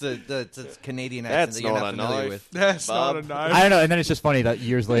that's just the Canadian accent That's that you're not not a familiar knife. with. That's Bob. not a knife. I don't know, and then it's just funny that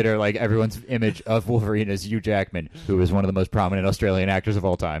years later, like everyone's image of Wolverine is Hugh Jackman, who is one of the most prominent Australian actors of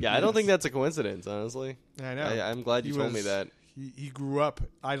all time. Yeah, I don't think that's a coincidence, honestly. I know. I'm glad you He told me was- that. He grew up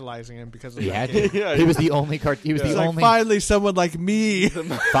idolizing him because of he that had game. to. Yeah, He was the only He was He's the like, only. finally, someone like me.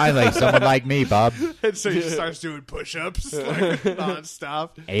 Finally, someone like me, Bob. And so he just starts doing push-ups like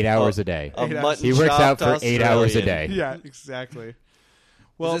nonstop. 8 hours a day. A Yeah. mutton He works out chopped for 8 hours a Australian. day. Yeah, exactly.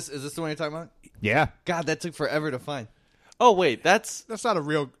 Well, Is this the one you're talking about? Yeah. God, that took forever to find. Oh wait, that's that's not a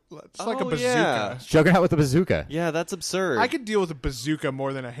real. It's like a Oh, bazooka. yeah. Juggernaut with a bazooka. yeah, that's absurd. I could deal with a bazooka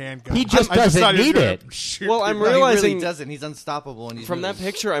more than a handgun. He just I just doesn't thought he was need gonna it. shoot Well, I'm people. No, he realizing- really doesn't. He's unstoppable. And he's From that moving.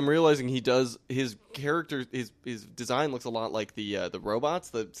 picture, I'm realizing he does his character. His design looks a lot like the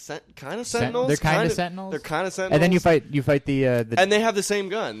robots, the kind of sentinels. they're kinda Sentinels? They're kind of sentinels. And then you fight the and they have the same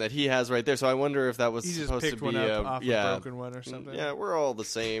gun that he has right there. So I wonder if that was He just supposed picked to one be up off yeah. a broken one or something. Yeah, we're all the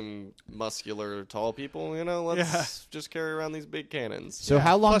same muscular, tall people. You know, let's just carry around these big cannons. So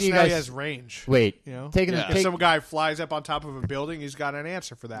how long Plus do you now guys he has range. wait? You know, Taking Yeah. the if some guy flies up on top of a building, he's got an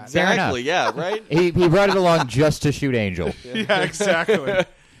answer for that. Fair Exactly. Yeah. Right. he brought it along just to shoot Angel. Yeah, exactly.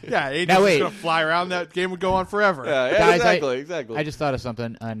 Yeah, Angel's Now, just wait. gonna fly around. That game would go on forever. Yeah. Guys, exactly. I just thought of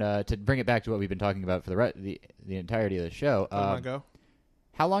something, and to bring it back to what we've been talking about for the entirety of the show. Pokemon Go.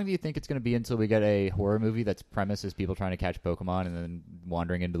 How long do you think it's going to be until we get a horror movie that's premise is people trying to catch Pokemon and then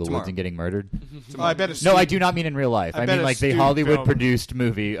wandering into the Tomorrow. woods and getting murdered? Oh, I bet a No, student- I do not mean in real life. I I bet mean a like the student Hollywood film. produced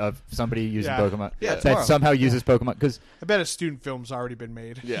movie of somebody using Yeah. Pokemon Yeah, that tomorrow. somehow uses Pokemon. Because I bet a student film's already been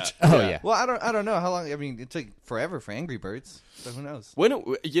made. Yeah. oh yeah. Well, I don't know how long. I mean, it took forever for Angry Birds. So who knows? When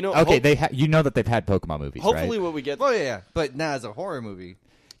you know, Okay, you know that they've had Pokemon movies, hopefully right? what we get. Well, yeah. But not as a horror movie.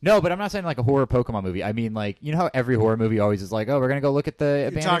 No, but I'm not saying like a horror Pokemon movie. I mean like you know how every horror movie always is like, oh, we're gonna go look at the You're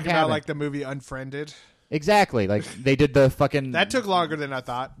abandoned talking cabin. about like the movie Unfriended. Exactly, like they did the fucking That took longer than I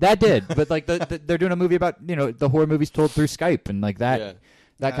thought. That did, but like they're doing a movie about the horror movies told through Skype and like that Yeah.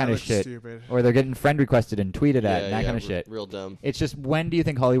 that kind of looks shit, stupid. or they're getting friend requested and tweeted Yeah, at and that kind of shit. Real dumb. It's just when do you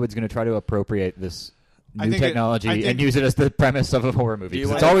think Hollywood's going to try to appropriate this I new think technology I think- and use it as the premise of a horror movie? Do you 'Cause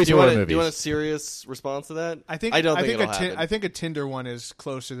want, it's always do you horror want a, movies. Do you want a serious response to that? I think don't think think it'll happen. I think a Tinder one is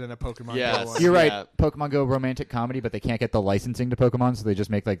closer than a Pokemon Yes. Go one. You're right. Yeah. Pokemon Go romantic comedy, but they can't get the licensing to Pokemon, so they just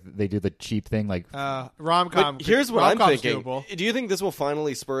make like they do the cheap thing. Like Rom-com. But here's what I'm rom-com's thinking. doable. Do you think this will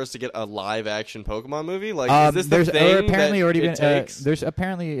finally spur us to get a live action Pokemon movie? Like, is this there's the thing apparently that already it been. takes? There's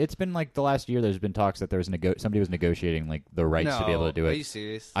apparently it's been like the last year. There's been talks that there's somebody was negotiating like the rights to be able to do Are it. you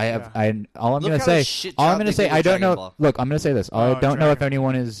serious? I have. All I'm Look gonna how say. shit All I'm job gonna they say. did I with don't Dragon know. Ball. Look, I'm gonna say this. I Oh, don't know if Dragon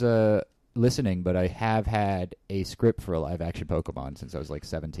anyone is listening, but I have had a script for a live action Pokemon since I was like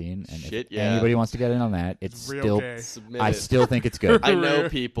 17. And Shit, if yeah. anybody wants to get in on that, it's Real still. gay. Submit I it. still think it's good. I know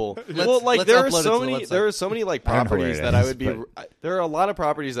people. Let's- Well, like let's there are upload it so to the many. website. There are so many like I don't know where properties it that I is, would be. but- There are a lot of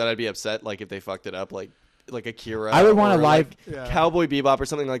properties that I'd be upset like if they fucked it up. Like Akira. I would want a or, live- like, Yeah. Cowboy Bebop or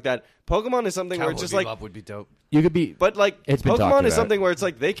something like that. Pokemon is something where Cowboy it's just Bebop like. would be dope. You could be. But like It's been talked Pokemon is about. something where it's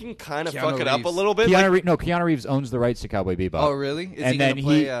like they can kind of Keanu fuck it up a Reeves. little bit. Like, Keanu Reeves owns the rights to Cowboy Bebop. Oh, really? Is and he then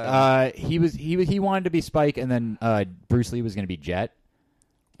gonna play, he wanted to be Spike, and then Bruce Lee was going to be Jet.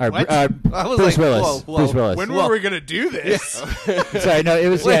 Or, What? I was Bruce like, Willis. whoa, whoa. Bruce Willis. When Well- were we gonna do this? Sorry, no, it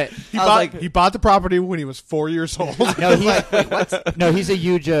was Wait. He I was bought like- he bought the property when he was 4 years old. no, no, he's a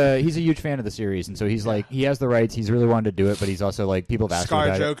huge fan of the series, and so he's like he has the rights. He's really wanted to do it, but he's also like people have asked him Scar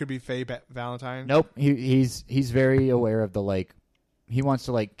about Joe it. could be Faye Valentine. Nope, he's very aware of the like. He wants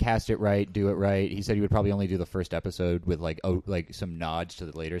to like cast it right, do it right. He said he would probably only do the first episode with like some nods to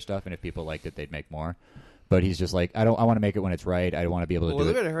the later stuff, and if people liked it, they'd make more. But he's just like I want to make it when it's right. I want to be able to Well,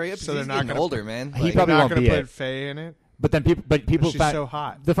 do they it. better hurry up. So So they're he's not getting gonna older, man. He Like, probably They're not won't gonna be put it. Faye in it. But then people She's found so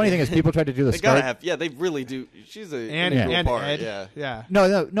hot. the funny thing is people tried to do the they gotta Scar. have. Yeah, they really do. She's a And integral and part. Ed. Yeah.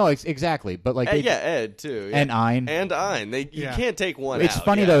 No, exactly. But like, Yeah, Ed too. Yeah. and Ein. And Ein. You Yeah. can't take one It's out.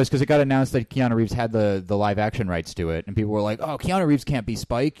 funny yeah. though, is because it got announced that Keanu Reeves had the live action rights to it, and people were like, "Oh, Keanu Reeves can't be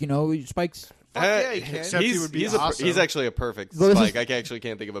Spike." You know, Spike's. Fuck yeah, he can. Except he would be awesome. He's actually a perfect Well, this is- Spike. I actually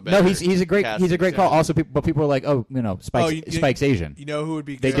can't think of a better. No, he's a great casting call. choice. Also, but people were like, "Oh, you know, Spike's Asian." You know who would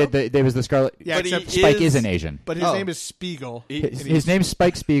be They good? did there was the Scarlet. Yeah, But he except Spike is- isn't Asian. but his Oh. name is Spiegel. He- and His he's- name's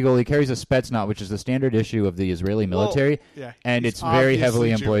Spike Spiegel. He carries a Spetsnaz, which is the standard issue of the Israeli military, yeah, and he's it's very obviously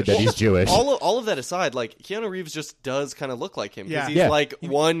heavily employed Jewish. that he's Jewish. all of that aside, like Keanu Reeves just does kind of look like him because Yeah. he's Yeah. like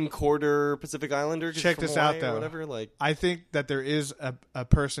 1/4 Pacific Islander. 'cause Check from this out, Hawaii or though. whatever. Like, I think that there is a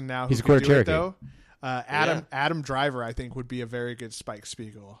person now who He's a can quarter do it, Cherokee. though. Adam Driver, I think, would be a very good Spike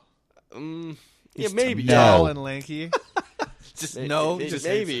Spiegel. yeah, He's maybe. No. tall and lanky. Just Yeah. no. Maybe, Just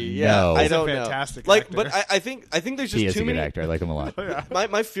maybe. No. Yeah, I He's a don't know. fantastic Like, actor. but I think there's He just is too a good many. actor. I like him a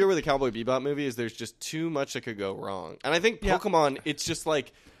lot. My fear with the Cowboy Bebop movie is there's just too much that could go wrong, and I think Yeah. Pokemon. It's just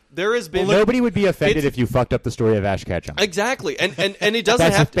like there has been Nobody would be offended It's- if you fucked up the story of Ash Ketchum. exactly, and it doesn't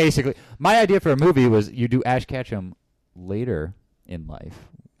That's have just to. basically my idea for a movie was you do Ash Ketchum later in life.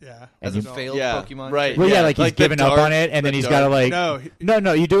 Yeah, as And a you- failed Yeah, Pokemon. right. Well, yeah, like he's the given up dark- on it, and the then he's dark- got to like No,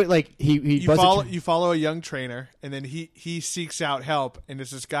 no. You do it like he you buzzes- follow a young trainer, and then he seeks out help, and it's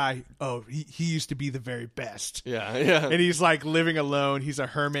this guy. Oh, he used to be the very best. Yeah, And he's like living alone. He's a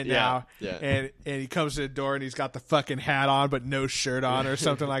hermit Yeah, now. yeah. And he comes to the door and he's got the fucking hat on but no shirt on or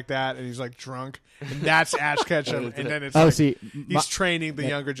something like that. And he's like drunk. And that's Ash Ketchum. And then it's Oh, like, see, he's training the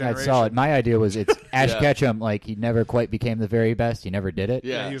younger generation. That's solid. My idea was it's Ash Yeah. Ketchum. Like he never quite became the very best. He never did it.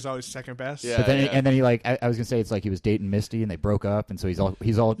 Yeah. He was always second best. Yeah. But then and then he like I was gonna say it's like he was dating Misty and they broke up and so he's all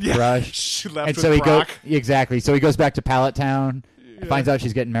Yeah. crushed. She left And with so he Brock. exactly. So he goes back to Pallet Town, finds out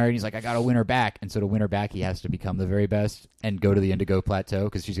she's getting married. And he's like, I gotta win her back. And so to win her back, he has to become the very best and go to the Indigo Plateau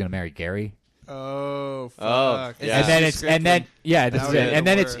because she's gonna marry Gary. Oh, fuck. Oh, yeah. And then the it's script and then from- yeah, That this is would it. be And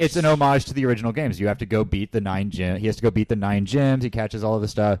the then worst. it's an homage to the original games. You have to go beat the 9 gym. He has to go beat the 9 gyms. He catches all of the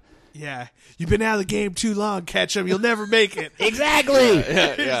stuff. Yeah. You've been out of the game too long, Ketchum. You'll never make it. Exactly.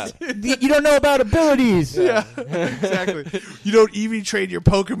 yeah. You don't know about abilities. Yeah, exactly. You don't even trade your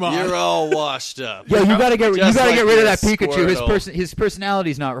Pokemon. You're all washed up. Yo, you gotta get Just like rid of that this Pikachu. Squirtle. His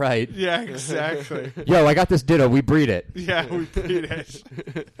personality's not right. Yeah, exactly. Yo, I got this Ditto. We breed it. Yeah, we beat it.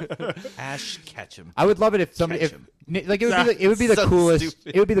 Ash Ketchum. I would love it if somebody like it would be the So coolest.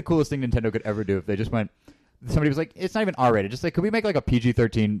 stupid. It would be the coolest thing Nintendo could ever do if they just went. Somebody was like, it's not even R-rated. Just like, could we make like a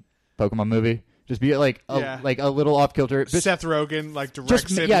PG-13 Pokemon movie? Just be like a little off kilter. Seth Rogen like directs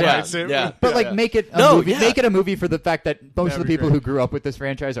Just- it, yeah, writes yeah, it. yeah. But like, make it a No, movie. yeah. Make it a movie for the fact that most That'd of the be people great. who grew up with this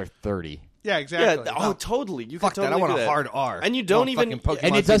franchise are 30. Yeah, exactly. Yeah. Oh, totally. You Fuck can that. I totally want do a that. hard R. And you I don't want even. fucking Pokemon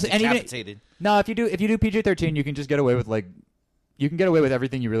And it doesn't- get and even- decapitated. No, if you do PG-13, you can just get away with like. You can get away with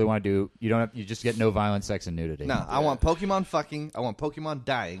everything you really want to do. You don't have. You just get no violence, sex, and nudity. No, I want Pokemon fucking. I want Pokemon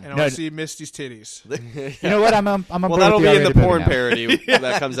dying. And I No, want to see Misty's titties. You know what? I'm on Well, board that'll with be in the R-rated movie porn now. parody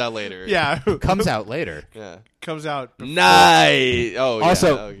that comes out later. Yeah, Comes out later. Yeah. comes out before, Nice. Oh, yeah.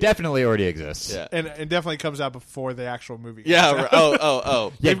 Also, okay. definitely already exists. Yeah. and definitely comes out before the actual movie. Yeah. comes Right. out.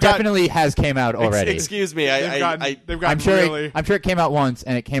 Oh. Yeah, They've got- definitely has came out already. Excuse me. They've I gotten I'm I'm sure. really I'm sure it came out once,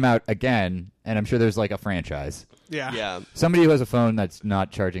 and it came out again, and I'm sure there's like a franchise. yeah. yeah. Somebody who has a phone that's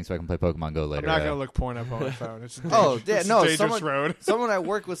not charging, so I can play Pokemon Go I'm later. not gonna look porn up on my phone. It's a Oh, dangerous, yeah, it's no, a dangerous someone, road. someone I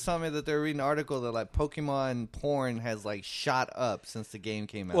work with told me that they're reading an article that like Pokemon porn has like shot up since the game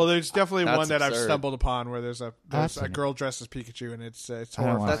came out. Well, there's definitely That's one that I've absurd. stumbled upon where there's a seen it. girl dressed as Pikachu, and it's I don't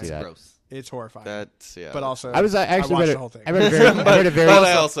horrifying. wanna that's see that. gross. It's horrifying. That's but also, I actually watched read the it. whole thing. I read a very. But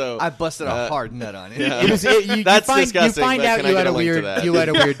I also I busted a hard nut on it. yeah. You That's find, disgusting, You find but out can I you get had a a link to weird. that? You had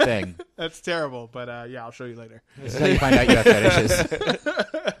a weird thing. That's terrible. But yeah, I'll show you later. This is how you find out you have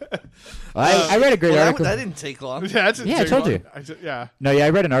fetishes. I read a great article. That didn't take long. Yeah, I told you. Yeah. No, yeah, I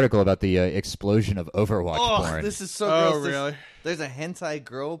read an article about the explosion of Overwatch porn. This is so Oh, gross. really? There's a hentai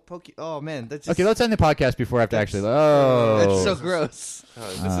girl Oh man, that's just, Okay, let's end the podcast before I have to actually. Oh, that's so gross. Oh,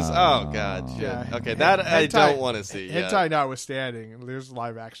 this is god shit. Yeah. Okay, that I Hentai- don't want to see. Yeah. Hentai notwithstanding, there's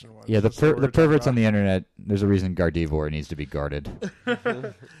live action ones. Yeah, the That's what we're perverts talking on the internet. There's a reason Gardevoir needs to be guarded.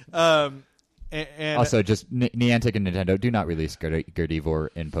 about. And Also, just Niantic and Nintendo do not release Gardevoir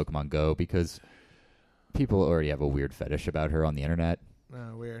in Pokemon Go because people already have a weird fetish about her on the internet.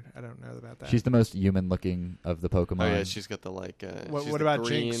 oh, weird. I don't know about that. She's the most human-looking of the Pokemon. Oh yeah, she's got the like. What she's the about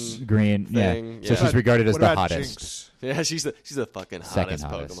green. Jinx? green. thing, Yeah, so yeah. she's regarded as what the about hottest. Jinx? Yeah, she's the fucking Second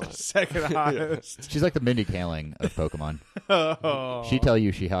hottest hottest. Pokemon. Second hottest. She's like the Mindy Kaling of Pokemon. Oh. She tell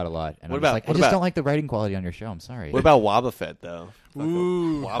you she hot a lot, and What I'm about- just like, I what just about- don't like the writing quality on your show. I'm sorry. What about Wobbuffet though?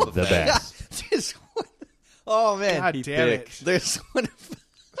 Ooh. Wobbuffet. the best? There's one- oh man, God He's damn thick. it. there's one of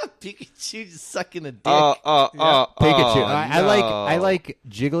Pikachu just sucking a dick. Pikachu. no. I like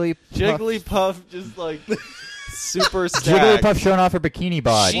Jigglypuff. Jigglypuff just like super stacked. Jigglypuff showing off her bikini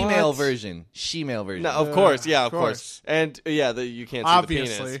bod. She-male version. She-male version. No, of course, yeah, of of course. course. And yeah, you can't see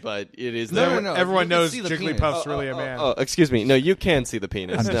Obviously. the penis, but it is No, there. no, no. Everyone You can knows see the Jigglypuff's penis. really a man. Oh, excuse me. No, you can see the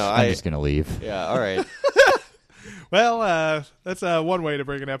penis. I'm, no, I'm just gonna leave. Yeah, all right. Well, that's one way to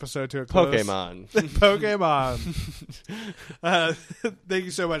bring an episode to a close. Pokemon. Pokemon. Thank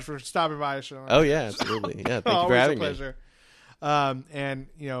you so much for stopping by, Sean. Oh yeah, absolutely. Yeah, thank you for Always having a pleasure. And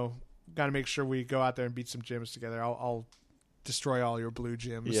got to make sure we go out there and beat some gyms together. I'll destroy all your blue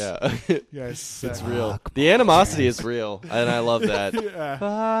gyms. me. Yeah, Yes, it's real. The animosity is real, and I love that. Yeah.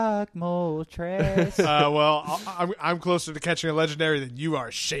 Fuck Moltres. Well, I'm closer to catching a legendary than you are,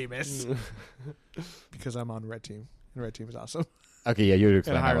 Seamus. Because I'm on red team, and red team is awesome. Okay, yeah, you would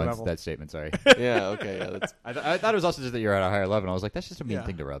explain higher that, level. that statement. Sorry. Yeah, okay, yeah, that's I thought it was also just that you're at a higher level. And I was like, that's just a mean Yeah.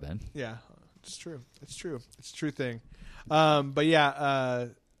 thing to rub in. Yeah, it's true. It's true. It's a true thing. But yeah,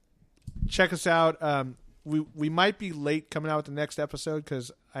 check us out. We might be late coming out with the next episode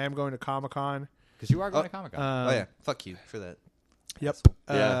because I am going to Comic-Con. Because you are going to Comic Con. Oh yeah, fuck you for that. Yep.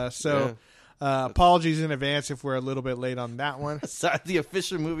 Yeah. So apologies in advance if we're a little bit late on that one. Sorry, the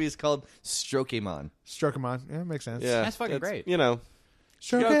official movie is called Strokemon. Strokemon. Yeah, makes sense. yeah, That's fucking great. You know,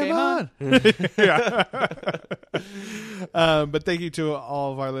 Strokemon. Yeah. But thank you to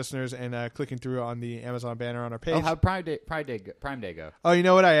all of our listeners and clicking through on the Amazon banner on our page. Oh, how'd Prime Day go? Oh, you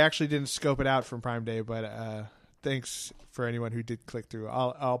know what? I actually didn't scope it out from Prime Day, but thanks for anyone who did click through.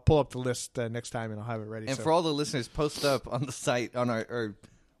 I'll pull up the list next time and I'll have it ready. And so. for all the listeners, post up on the site on our or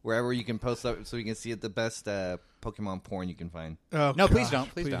wherever you can post up so we can see it the best Pokemon porn you can find. Oh, No, please gosh, don't.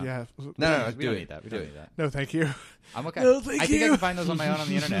 Please don't. Yeah. No, We do don't it. need that. We don't need that. No, thank you. I'm okay. No, thank I think I you. can find those on my own on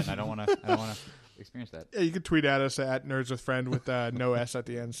the internet. And I don't want to experience that. Yeah, you can tweet at us at Nerds with Friend with no S at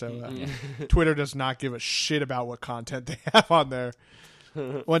the end. So Twitter does not give a shit about what content they have on there.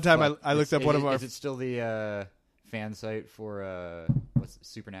 One time I looked up one of our. Is it still the fan site for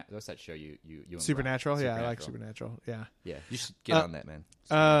what's that show you and Supernatural? Brian? Yeah, I like Supernatural. Yeah. Yeah. You should get on that, man.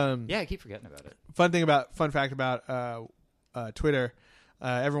 Yeah, I keep forgetting about it. Fun fact about Twitter.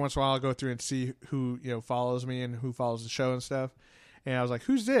 Every once in a while, I'll go through and see who follows me and who follows the show and stuff. And I was like,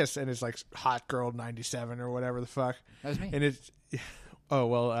 "Who's this?" And it's like Hot Girl 97 or whatever the fuck. That was me. And it's oh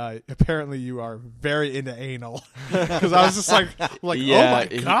well. Apparently, you are very into anal because I was just like, yeah, oh my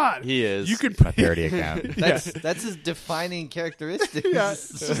god, he is. You could My parody account. That's his defining characteristic. Yeah,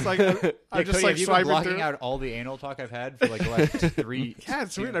 it's just like I'm just Cody, like have you been swiping blocking through. out all the anal talk I've had for like the last 3 Yeah,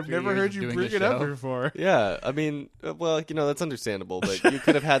 it's weird. I've 3 never years heard of you doing bring this it up show. before. Yeah, I mean, well, that's understandable, but you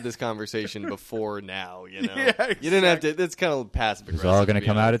could have had this conversation before now, Yeah, You didn't have to. It's kind of passive It's aggressive. all going to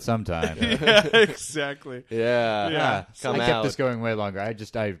come out at some time. Yeah, exactly. Yeah, Yeah. come I kept out. this going way longer. I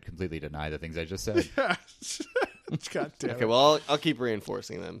completely deny the things I just said. God damn it. Okay, well, I'll keep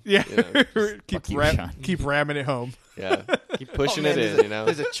reinforcing them. Yeah, Fuck you, Sean. keep ramming it home. Yeah, keep pushing Man, it in.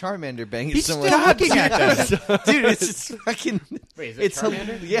 there's a Charmander banging He's someone. still looking at that. Dude, it's just fucking. Wait, is it It's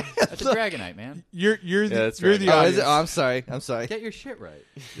Charmander? yeah. That's a Dragonite, man. You're the that's you're right. the Oh, audience. is it? Oh, I'm sorry. Get your shit right.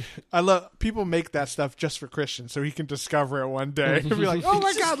 I love people make that stuff just for Christian, so he can discover it one day and be like, "Oh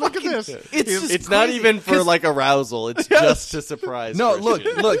my god, look at this!" It's just It's not crazy, even for 'cause- like arousal. It's just to surprise. No,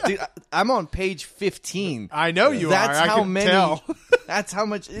 Christian. look, dude. I'm on page 15. I know you That's are. I how can many. tell. That's how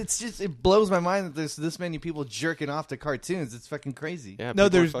much. It's just it blows my mind that there's this many people jerking off to cartoons. It's fucking crazy. Yeah, No,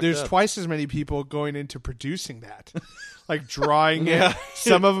 people are fucked there's up. twice as many people going into producing that, like drawing it.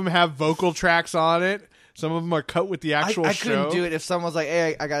 Some of them have vocal tracks on it. Some of them are cut with the actual I show. couldn't do it if someone was like,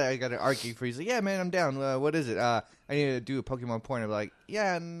 "Hey, I got an art gig for you." He's like, "Yeah, man, I'm down. What is it? I need to do a Pokemon porn." I'm like,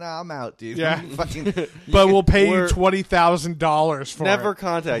 "Yeah, no, I'm out, dude." Yeah. Fucking. But we'll pay you We're- $20,000 for Never it.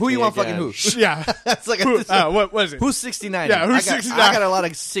 contact Who me you want? again. Fucking who? Yeah. That's like Who, what was it? who's 69? Yeah, who's I got, 69? I got a lot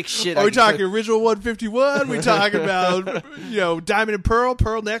of sick shit. Are I we can talking say. original 151? We talking about diamond and pearl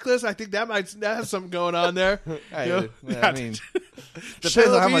necklace? I think that has something going on there. I, You know? I mean, depends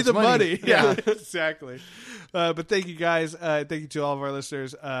Show on how me much the money. Yeah, exactly. But thank you guys. Thank you to all of our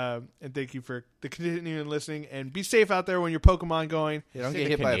listeners, and thank you for the continuing listening. And be safe out there when you're Pokemon going. Yeah, don't Did you get say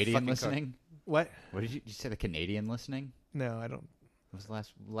hit the by a Canadian fucking listening? What? What did you say? The Canadian listening? No, I don't. What was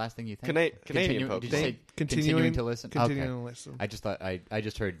the last thing you think? Canadian Did you Pokemon. say continuing to listen? Continuing Okay. to listen. I just thought I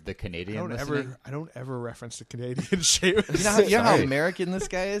just heard the I Canadian don't listening. ever reference the Canadian shit. You know how Sorry. American this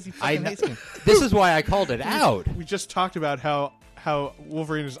guy is? He I fucking know. hates me. This is why I called it out. We just talked about how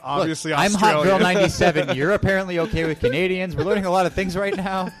Wolverine is obviously Look, I'm Australian. Hot Girl 97. You're apparently okay with Canadians. We're learning a lot of things right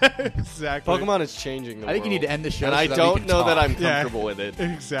now. Exactly. Pokemon is changing the I think you world. need to end the show. And so I that we don't can know that talk. I'm Yeah. comfortable with it.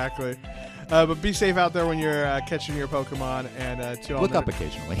 Exactly. But be safe out there when you're catching your Pokemon. And to all Look the up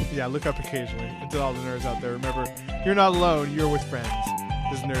occasionally. Yeah, look up occasionally. And to all the nerds out there, remember, you're not alone. You're with friends.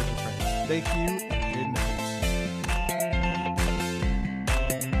 This is Nerds with Friends. Thank you. Good night.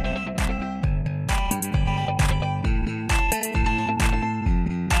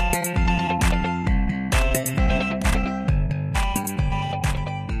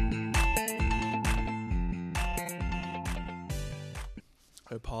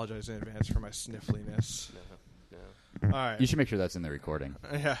 I apologize in advance for my sniffliness. No. All right. You should make sure that's in the recording.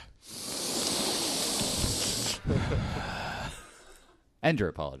 Yeah. End your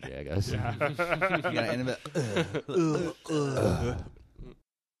apology, I guess. You gotta end it.